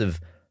odds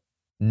of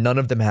none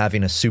of them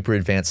having a super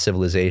advanced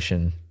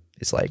civilization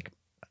is like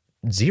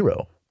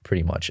zero,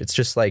 pretty much. It's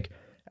just like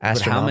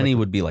astronomical. But how many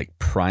would be like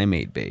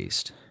primate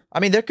based? I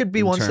mean, there could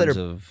be ones that are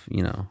of,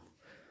 you know.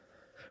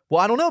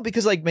 Well, I don't know,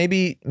 because like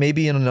maybe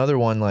in another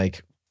one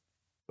like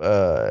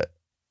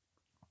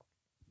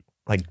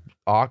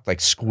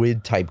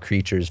squid type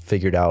creatures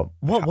figured out.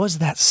 What was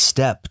that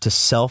step to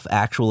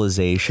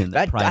self-actualization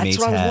that primates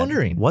that's what had? I was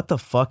wondering. What the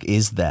fuck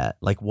is that?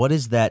 Like, what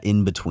is that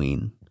in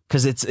between?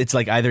 Because it's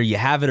like either you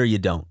have it or you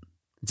don't.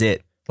 It's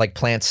it. Like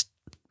plants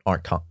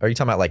aren't. Are you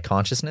talking about like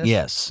consciousness?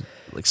 Yes.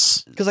 Like,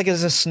 because like,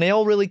 is a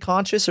snail really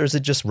conscious, or is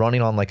it just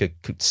running on like a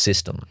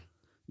system?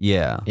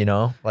 Yeah. You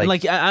know,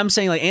 like I'm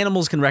saying, like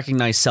animals can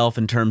recognize self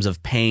in terms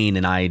of pain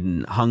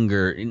and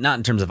hunger, not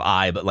in terms of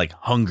but like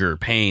hunger,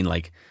 pain,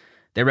 like.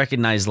 They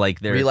recognize like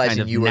they're realizing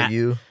kind of you are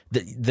you,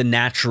 the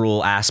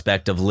natural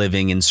aspect of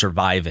living and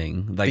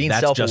surviving. Like being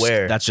that's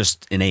self-aware. That's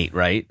just innate,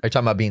 right? Are you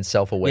talking about being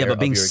self-aware? Yeah, but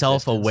being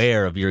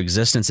self-aware of your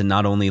existence, and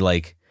not only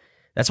like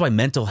that's why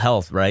mental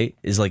health, right,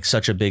 is like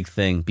such a big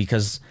thing,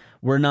 because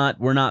we're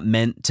not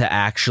meant to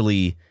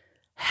actually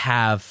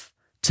have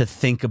to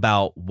think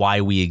about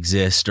why we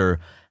exist or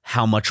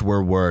how much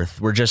we're worth.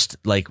 We're just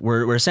like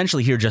we're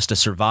essentially here just to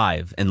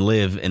survive and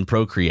live and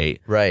procreate.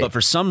 Right. But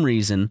for some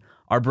reason,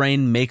 our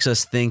brain makes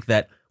us think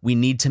that we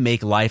need to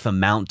make life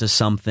amount to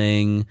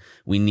something.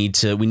 We need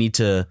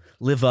to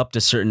live up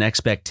to certain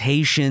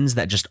expectations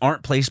that just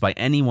aren't placed by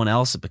anyone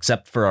else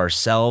except for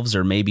ourselves,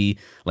 or maybe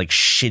like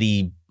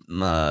shitty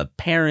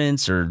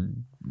parents or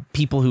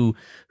people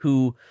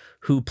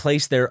who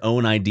place their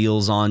own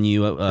ideals on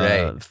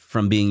you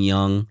from being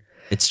young.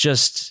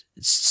 It's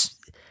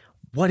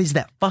what is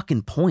that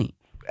fucking point?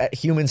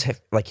 Humans have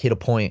like hit a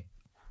point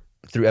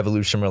through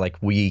evolution where like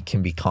we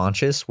can be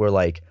conscious, where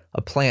like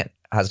a plant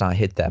has not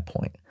hit that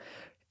point,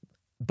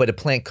 but a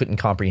plant couldn't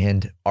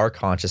comprehend our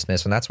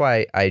consciousness. And that's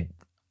why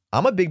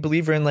I'm a big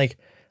believer in like,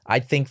 I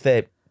think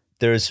that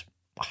there's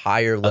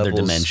higher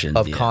levels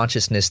of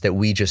consciousness that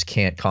we just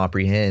can't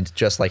comprehend,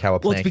 just like how a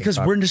plant it's because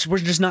we're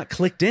just not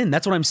clicked in.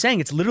 That's what I'm saying.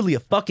 It's literally a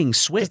fucking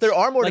switch. There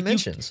are more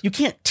dimensions. You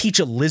can't teach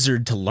a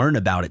lizard to learn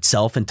about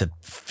itself and to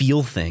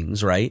feel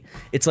things, right?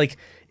 It's like,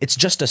 it's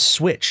just a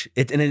switch.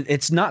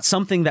 It's not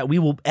something that we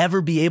will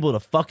ever be able to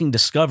fucking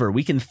discover.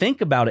 We can think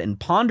about it and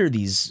ponder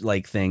these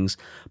like things,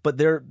 but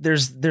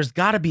there's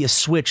got to be a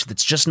switch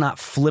that's just not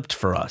flipped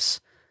for us.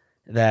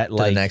 That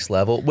like to the next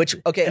level, which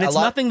okay, and it's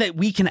nothing that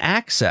we can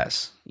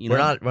access. You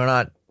know? We're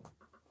not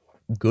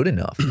good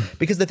enough.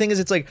 Because the thing is,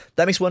 it's like,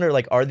 that makes me wonder,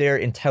 like, are there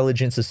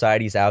intelligent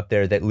societies out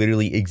there that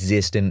literally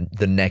exist in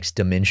the next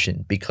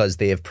dimension because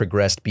they have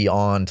progressed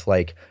beyond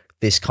like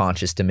this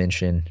conscious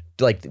dimension,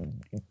 like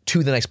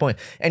to the next point?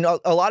 And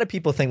a lot of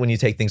people think when you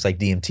take things like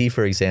DMT,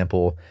 for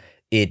example,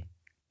 it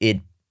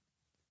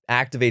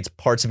activates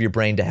parts of your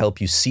brain to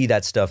help you see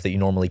that stuff that you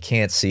normally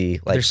can't see.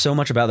 Like, there's so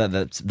much about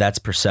that's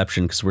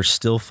perception, because we're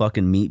still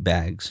fucking meat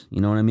bags.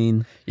 You know what I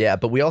mean? yeah,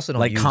 but we also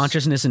don't Like use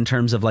consciousness in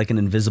terms of like an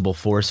invisible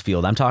force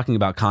field. I'm talking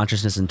about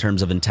consciousness in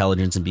terms of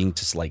intelligence and being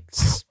just like,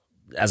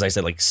 as I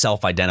said, like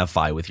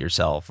self-identify with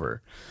yourself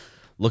or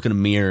look in a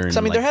mirror and So,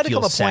 I mean, like there had to feel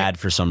come a sad point-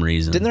 for some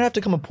reason. Didn't there have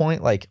to come a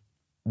point, like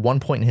one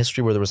point in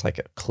history where there was like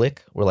a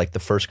click where like the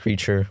first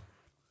creature,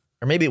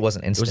 or maybe it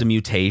wasn't It was instant. a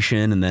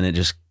mutation and then it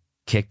just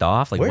kicked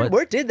off. Like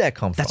where did that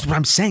come from? That's what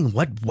I'm saying.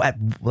 What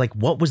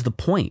was the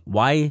point?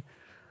 Why?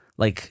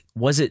 Like,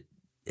 was it?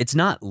 It's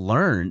not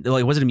learned.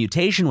 Like, was it a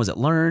mutation? Was it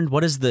learned?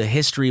 What is the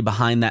history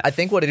behind that? I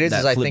think what it is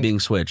that I flip think being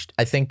switched.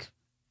 I think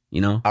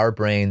You know, our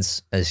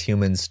brains as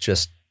humans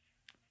just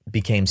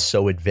became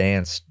so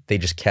advanced. They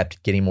just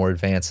kept getting more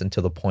advanced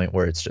until the point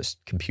where it's just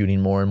computing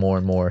more and more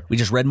and more. we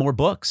just read more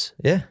books.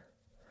 Yeah,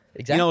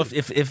 exactly. You know,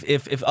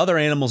 if other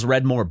animals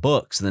read more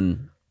books,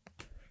 then.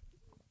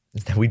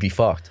 We'd be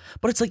fucked.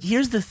 But it's like,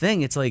 here's the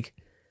thing. It's like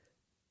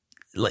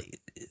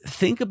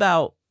think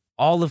about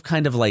all of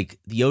kind of like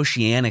the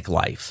oceanic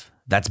life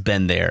that's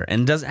been there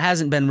and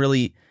hasn't been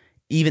really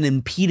even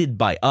impeded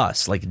by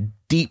us, like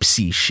deep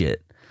sea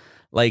shit.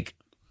 Like,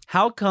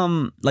 how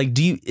come, like,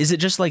 is it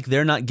just like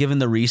they're not given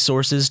the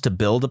resources to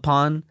build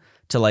upon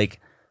to like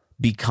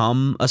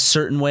become a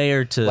certain way,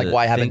 or to Like,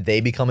 why haven't think- they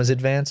become as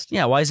advanced?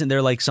 Yeah, why isn't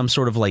there like some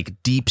sort of like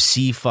deep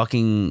sea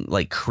fucking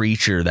like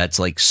creature that's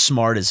like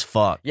smart as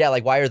fuck? Yeah,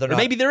 like why are there Or not?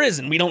 maybe there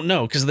isn't. We don't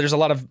know, because there's a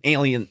lot of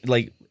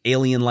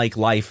alien-like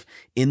life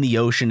in the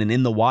ocean and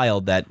in the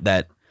wild that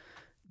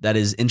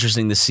is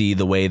interesting to see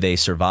the way they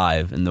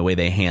survive and the way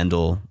they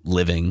handle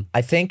living.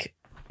 I think,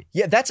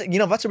 yeah, that's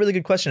a really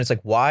good question. It's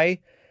like, why,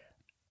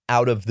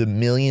 out of the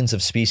millions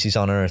of species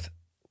on Earth,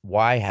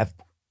 why have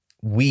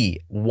we,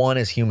 one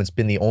as humans,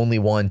 been the only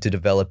one to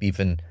develop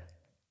even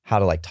how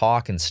to like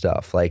talk and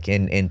stuff, like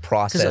in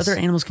process? Because other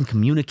animals can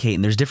communicate,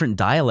 and there's different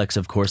dialects,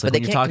 of course. Like but they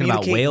when you're can't talking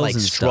about communicate in, whales like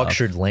and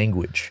structured stuff.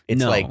 language.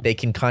 It's No. like they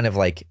can kind of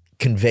like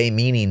convey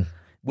meaning,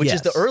 which is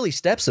Yes. the early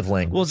steps of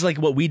language. Well, it's like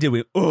what we did.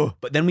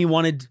 But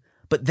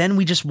then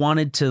we just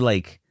wanted to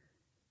like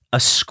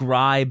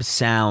ascribe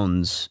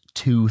sounds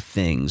to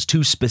things,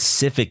 to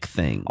specific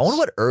things. I wonder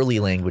what early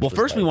language. Well, was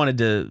first we like. wanted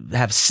to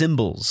have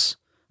symbols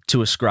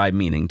to ascribe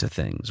meaning to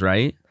things,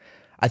 right?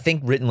 I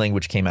think written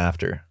language came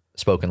after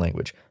spoken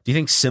language Do you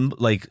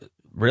think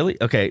really?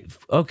 Okay.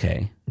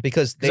 because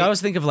Because they, I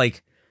always think of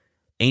like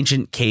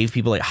ancient cave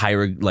people, like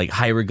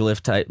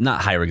hieroglyph type,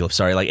 not hieroglyph,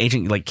 sorry, like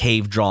ancient like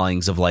cave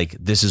drawings of like,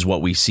 this is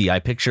what we see. I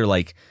picture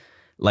like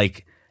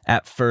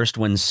at first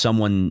when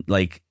someone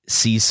like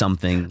sees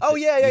something. oh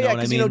yeah, you know what I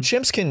because mean?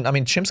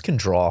 chimps can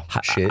draw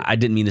shit. I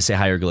didn't mean to say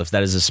hieroglyphs.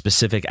 That is a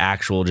specific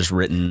actual just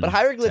written. But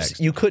hieroglyphs,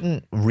 text. you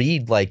couldn't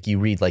read like you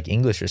read like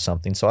English or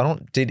something. So I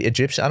don't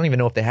even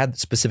know if they had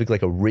specific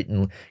like a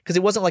written, because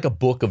it wasn't like a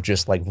book of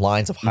just like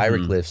lines of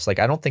hieroglyphs. Like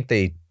I don't think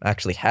they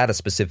actually had a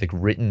specific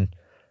written.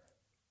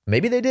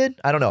 Maybe they did.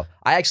 I don't know.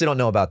 I actually don't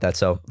know about that.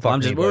 So fuck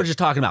me, we're but just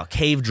talking about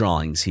cave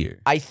drawings here.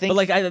 I think,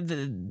 But like,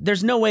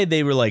 there's no way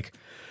they were like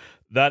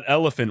that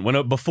elephant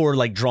before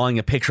like drawing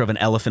a picture of an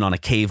elephant on a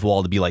cave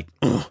wall to be like,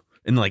 ugh,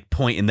 and like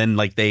point, and then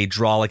like they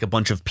draw like a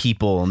bunch of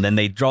people, and then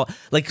they draw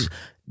like.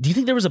 Do you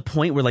think there was a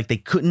point where like they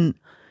couldn't,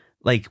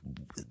 like,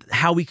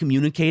 how we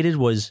communicated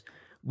was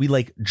we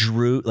like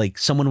drew, like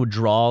someone would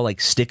draw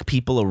like stick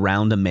people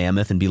around a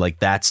mammoth and be like,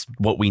 that's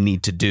what we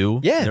need to do.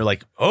 Yeah. And they're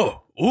like,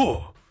 oh, ooh.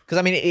 because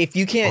I mean, if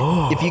you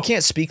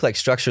can't speak like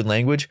structured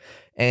language,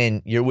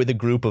 and you're with a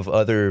group of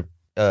other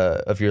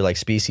of your like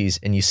species,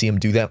 and you see them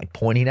do that, like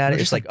pointing at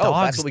it, it's like, oh,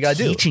 that's what we gotta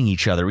do. Teaching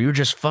each other. We were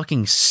just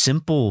fucking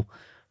simple,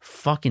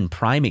 fucking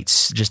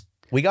primates. Just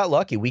We got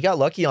lucky. We got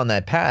lucky on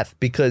that path,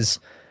 because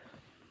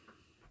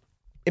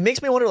it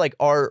makes me wonder, like,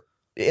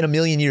 in a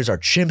million years, are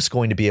chimps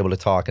going to be able to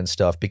talk and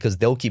stuff because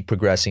they'll keep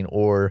progressing?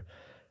 Or,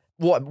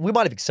 well, we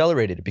might have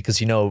accelerated it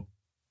because,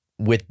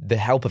 with the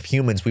help of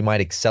humans, we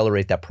might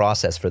accelerate that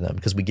process for them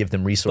because we give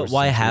them resources. But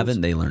why and tools.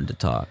 haven't they learned to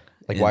talk?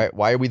 Like,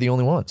 why are we the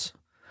only ones?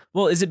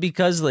 Well, is it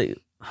because like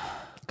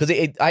Because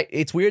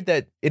it's weird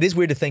that it is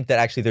weird to think that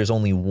actually there's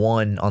only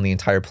one on the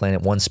entire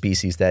planet, one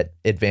species that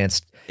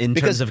advanced in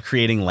terms of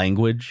creating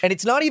language? And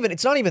it's not even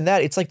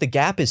that. It's like the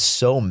gap is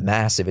so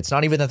massive. It's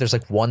not even that there's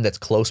like one that's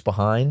close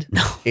behind.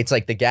 No. It's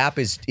like the gap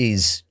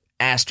is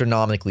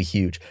astronomically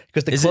huge.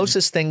 Because the Is it-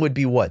 closest thing would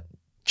be what?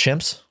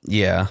 Chimps,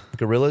 Yeah.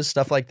 gorillas,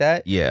 stuff like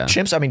that. Yeah.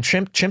 Chimps, I mean,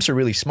 chimps are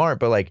really smart,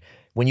 but like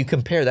when you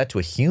compare that to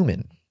a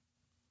human,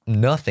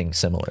 nothing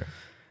similar.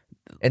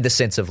 In the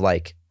sense of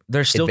like,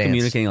 They're still advanced.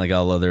 communicating like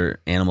all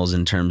other animals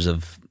in terms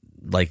of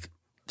like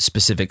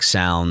specific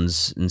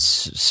sounds and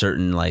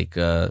certain like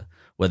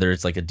whether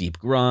it's like a deep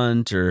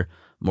grunt or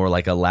more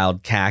like a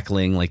loud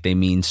cackling, like they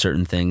mean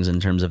certain things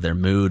in terms of their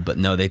mood, but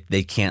no, they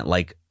can't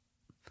like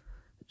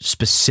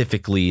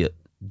specifically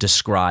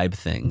describe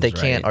things. They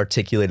can't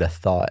articulate a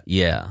thought.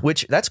 Yeah.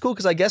 Which, that's cool,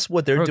 because I guess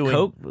what they're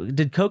doing...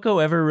 Did Coco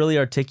ever really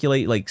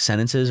articulate like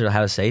sentences or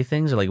how to say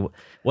things? Or like,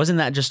 wasn't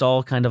that just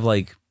all kind of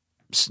like,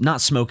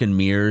 not smoke and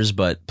mirrors,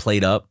 but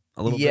played up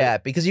a little bit? Yeah,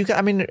 because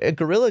a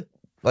gorilla,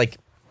 like,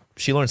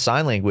 she learned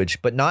sign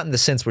language, but not in the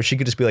sense where she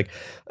could just be like,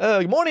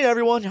 good morning,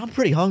 everyone. I'm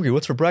pretty hungry.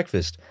 What's for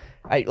breakfast?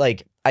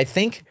 I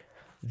think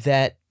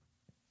that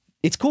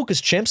it's cool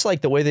because chimps,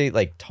 like, the way they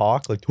like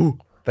talk, like, ooh,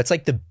 that's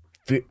like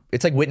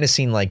it's like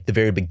witnessing like the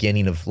very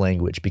beginning of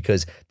language,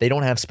 because they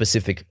don't have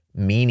specific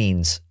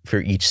meanings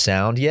for each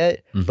sound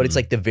yet, but it's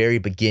like the very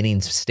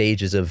beginning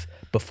stages of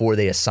before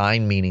they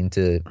assign meaning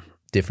to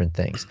different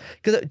things.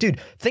 Because, dude,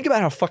 think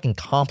about how fucking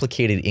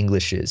complicated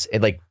English is,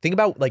 and like think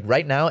about like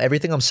right now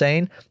everything I'm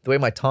saying, the way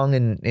my tongue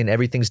and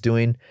everything's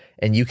doing,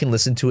 and you can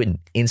listen to it and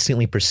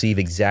instantly perceive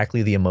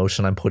exactly the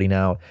emotion I'm putting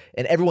out,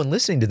 and everyone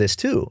listening to this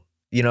too.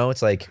 You know,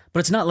 it's like, but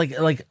it's not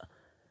like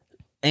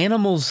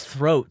animals'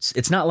 throats.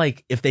 It's not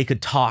like if they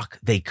could talk,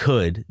 they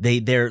could.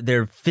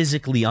 They're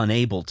physically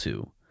unable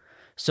to.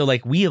 So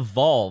like we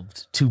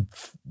evolved to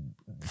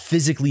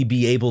physically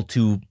be able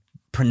to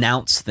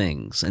pronounce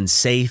things and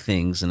say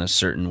things in a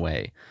certain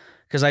way.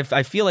 Because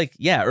I feel like,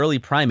 yeah, early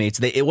primates,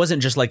 it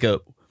wasn't just like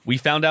we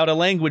found out a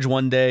language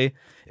one day.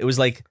 It was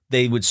like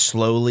they would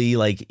slowly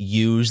like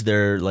use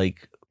their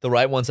like. The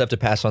right ones have to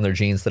pass on their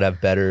genes that have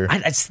better.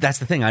 That's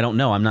the thing. I don't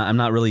know. I'm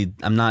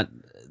not.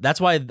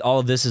 That's why all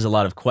of this is a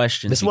lot of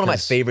questions. This is one of my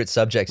favorite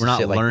subjects. We're not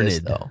shit learned,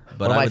 like this, though.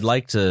 But I would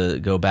like to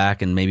go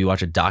back and maybe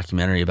watch a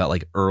documentary about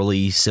like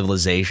early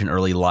civilization,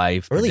 early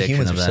life. Early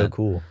humans are that. so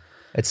cool.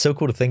 It's so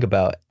cool to think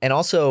about, and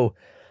also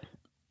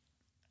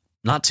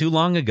not too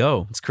long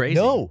ago. It's crazy.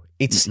 No,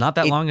 it's not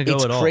that long ago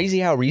at all. It's crazy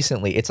how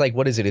recently. It's like,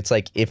 what is it? It's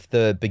like if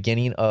the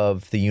beginning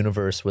of the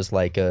universe was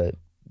like a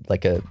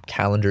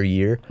calendar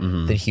year,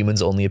 then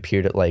humans only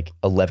appeared at like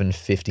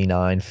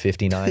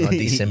 11:59 on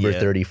December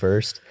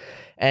 31st.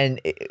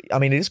 And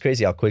it is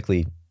crazy how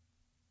quickly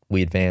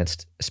we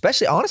advanced,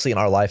 especially honestly in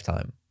our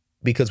lifetime,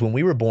 because when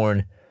we were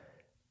born,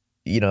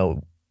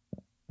 the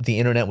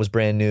internet was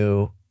brand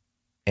new,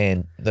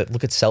 and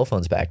look at cell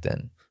phones back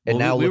then. And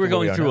now we were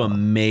going through a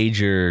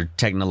major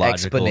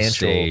technological exponential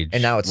stage,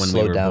 and now it's when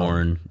slowed we were down.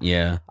 Born.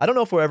 Yeah, I don't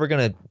know if we're ever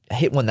gonna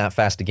hit one that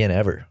fast again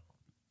ever.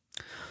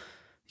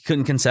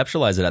 Couldn't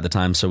conceptualize it at the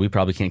time, so we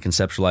probably can't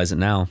conceptualize it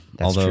now.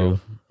 That's Although, true.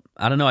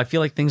 I don't know. I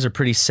feel like things are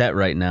pretty set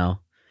right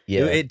now.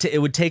 Yeah, It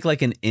would take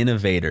like an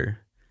innovator,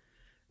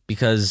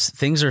 because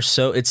things are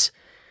so. It's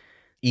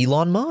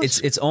Elon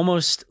Musk. It's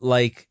almost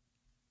like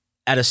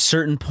at a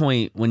certain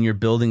point when you're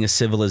building a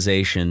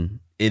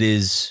civilization, it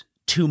is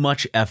too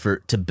much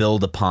effort to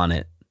build upon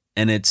it,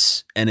 and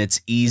it's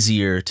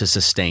easier to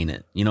sustain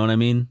it. You know what I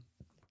mean?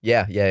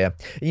 Yeah.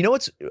 You know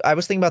what's? I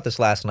was thinking about this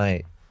last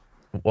night.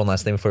 One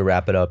last thing before we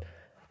wrap it up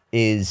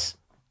is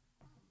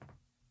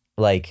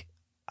like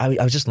I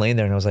was just laying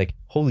there and I was like,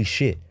 holy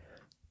shit,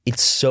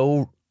 it's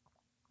so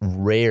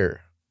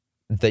rare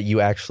that you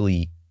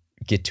actually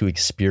get to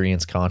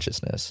experience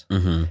consciousness.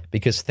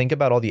 Because think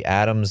about all the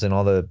atoms and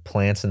all the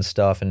plants and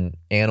stuff and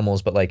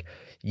animals, but like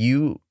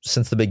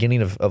since the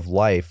beginning of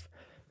life,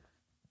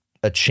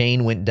 a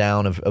chain went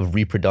down of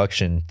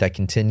reproduction that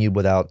continued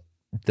without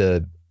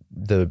the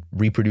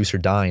reproducer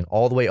dying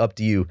all the way up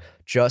to you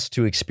just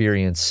to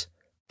experience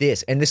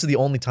this. And this is the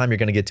only time you're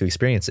going to get to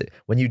experience it.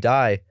 When you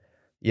die,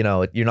 you're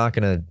not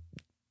going to,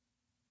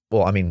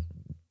 well, I mean,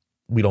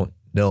 we don't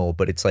know,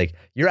 but it's like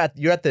you're at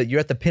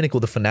the pinnacle,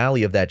 the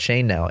finale of that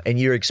chain now, and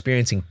you're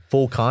experiencing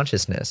full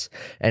consciousness.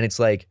 And it's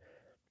like,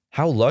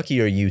 how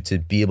lucky are you to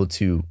be able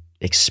to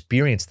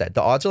experience that?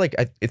 The odds are like,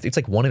 it's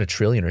like 1 in a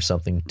trillion or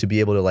something to be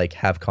able to like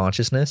have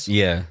consciousness.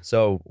 Yeah.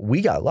 So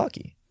we got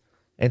lucky.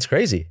 And it's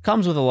crazy.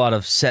 Comes with a lot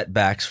of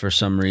setbacks for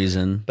some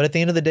reason. But at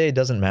the end of the day, it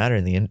doesn't matter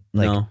in the end.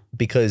 Like, No.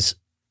 Because,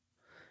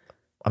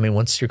 I mean,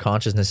 once your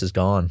consciousness is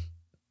gone,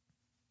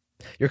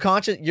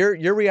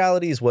 your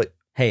reality is what.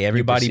 Hey,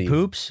 everybody perceive.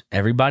 poops,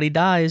 everybody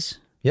dies.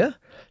 Yeah.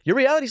 Your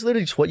reality is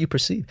literally just what you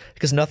perceive,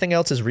 because nothing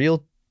else is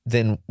real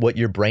than what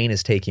your brain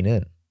is taking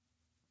in.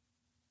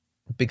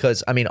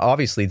 Because, I mean,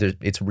 obviously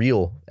it's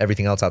real,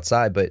 everything else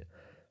outside, but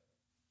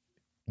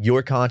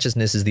your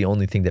consciousness is the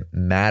only thing that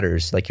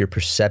matters, like your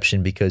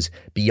perception, because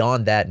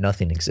beyond that,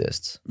 nothing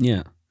exists.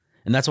 Yeah.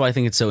 And that's why I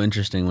think it's so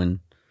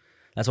interesting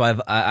that's why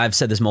I've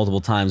said this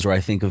multiple times, where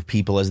I think of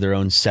people as their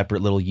own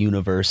separate little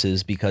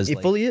universes, because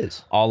It fully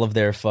is. all of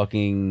their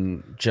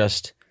fucking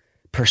just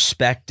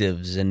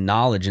perspectives and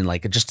knowledge and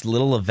like just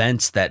little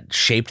events that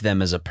shaped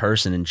them as a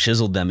person and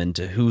chiseled them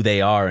into who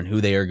they are and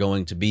who they are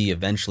going to be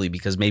eventually,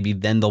 because maybe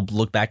then they'll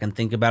look back and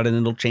think about it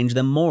and it'll change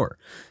them more.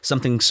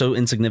 Something so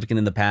insignificant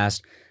in the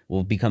past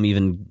will become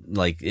even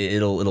like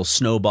it'll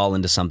snowball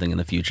into something in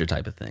the future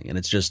type of thing. And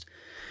it's just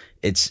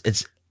it's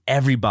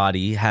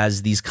everybody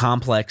has these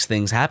complex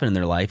things happen in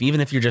their life.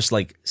 Even if you're just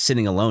like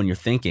sitting alone, you're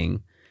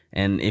thinking,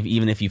 and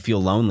even if you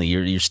feel lonely,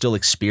 you're still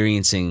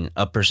experiencing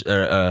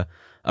a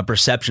a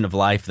perception of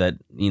life that,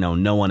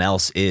 no one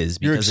else is,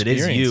 because it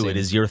is you, it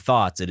is your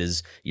thoughts, it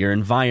is your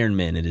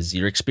environment, it is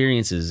your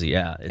experiences.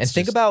 Yeah. And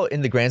think about,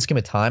 in the grand scheme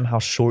of time, how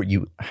short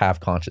you have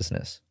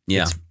consciousness.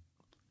 Yeah. It's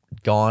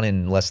gone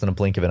in less than a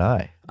blink of an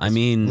eye. I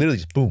mean, literally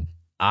just boom.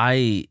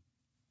 I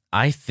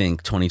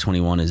think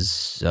 2021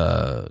 is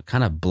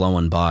kind of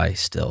blowing by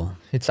still.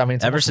 It's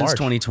ever since March.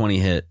 2020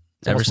 hit.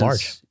 Ever since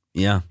March.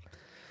 Yeah.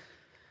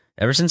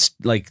 Ever since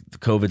like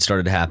COVID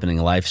started happening,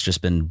 life's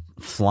just been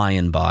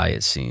flying by,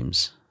 it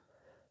seems.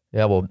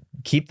 Yeah, well,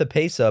 keep the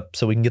pace up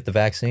so we can get the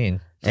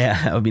vaccine.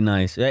 Yeah, that would be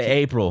nice.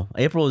 April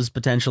is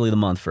potentially the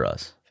month for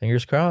us.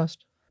 Fingers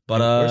crossed.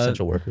 But we're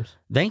essential workers.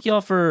 Thank y'all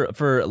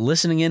for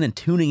listening in and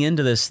tuning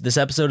into this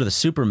episode of the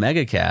Super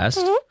Mega Cast.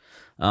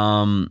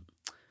 Mm-hmm.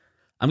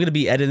 I'm going to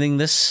be editing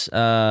this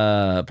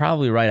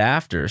probably right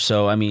after.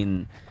 So, I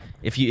mean,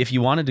 if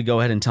you wanted to go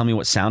ahead and tell me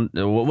what sound,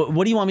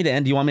 what do you want me to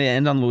end? Do you want me to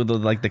end on with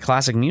like the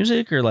classic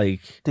music, or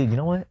like, dude, you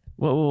know what?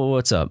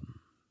 What's up?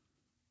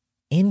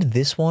 End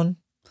this one?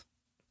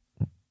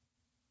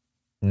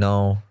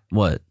 No.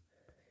 What?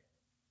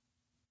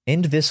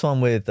 End this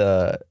one with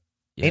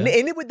end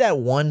it with that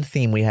one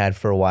theme we had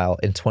for a while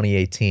in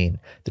 2018.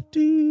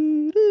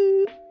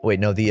 Wait,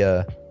 no,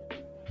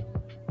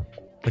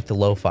 like the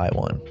lo-fi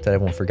one that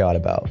everyone forgot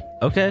about.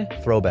 Okay.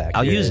 Throwback.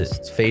 I'll use it. it.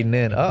 It's fading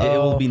in. It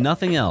will be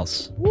nothing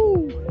else.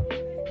 Woo.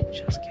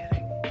 Just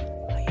kidding.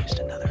 I used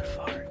another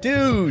fart.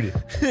 Dude.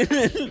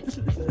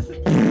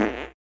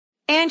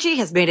 Angie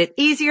has made it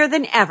easier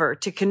than ever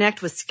to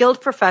connect with skilled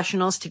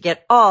professionals to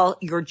get all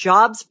your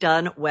jobs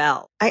done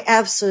well. I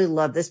absolutely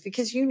love this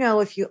because,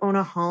 if you own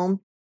a home,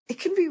 it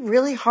can be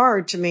really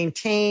hard to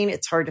maintain.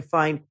 It's hard to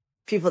find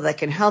people that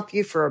can help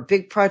you for a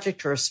big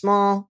project or a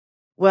small.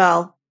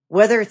 Well,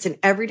 whether it's in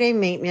everyday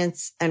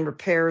maintenance and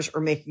repairs or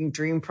making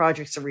dream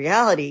projects a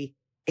reality,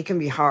 it can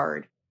be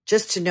hard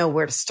just to know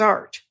where to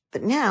start.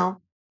 But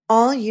now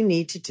all you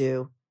need to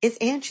do is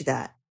Angie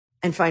that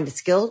and find a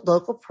skilled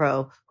local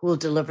pro who will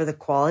deliver the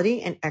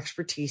quality and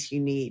expertise you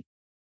need.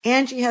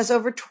 Angie has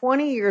over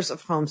 20 years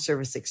of home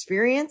service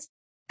experience,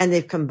 and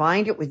they've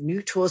combined it with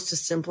new tools to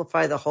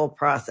simplify the whole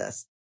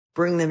process.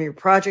 Bring them your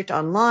project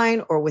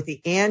online or with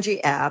the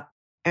Angie app,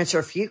 answer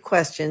a few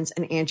questions,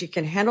 and Angie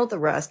can handle the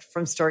rest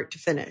from start to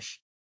finish.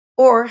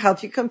 Or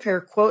help you compare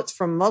quotes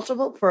from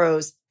multiple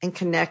pros and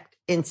connect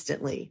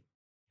instantly,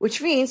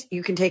 which means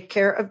you can take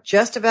care of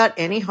just about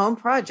any home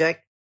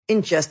project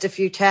in just a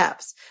few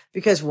taps.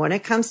 Because when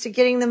it comes to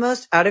getting the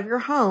most out of your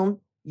home,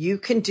 you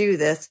can do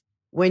this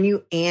when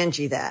you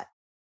Angie that.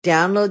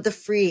 Download the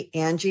free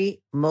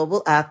Angie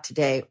mobile app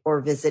today or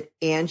visit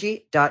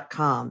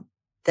Angie.com.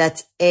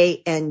 That's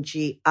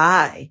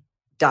ANGI.com.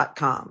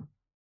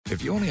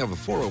 If you only have a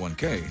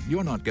 401k,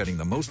 you're not getting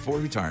the most for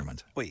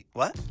retirement. Wait,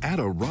 what? Add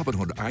a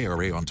Robinhood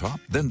IRA on top,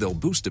 then they'll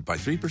boost it by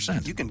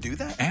 3%. You can do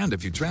that? And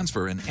if you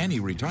transfer in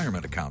any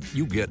retirement account,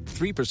 you get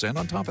 3%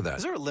 on top of that.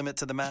 Is there a limit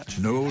to the match?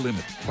 No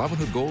limit.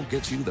 Robinhood Gold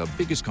gets you the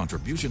biggest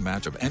contribution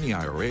match of any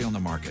IRA on the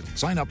market.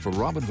 Sign up for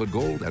Robinhood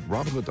Gold at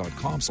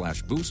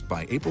Robinhood.com/boost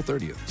by April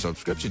 30th.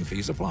 Subscription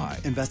fees apply.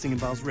 Investing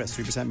involves risk.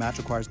 3% match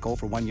requires gold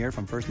for 1 year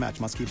from first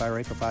match. Must keep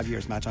IRA for 5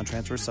 years. Match on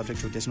transfers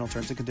subject to additional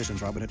terms and conditions.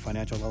 Robinhood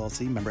Financial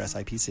LLC, member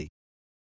SIPC.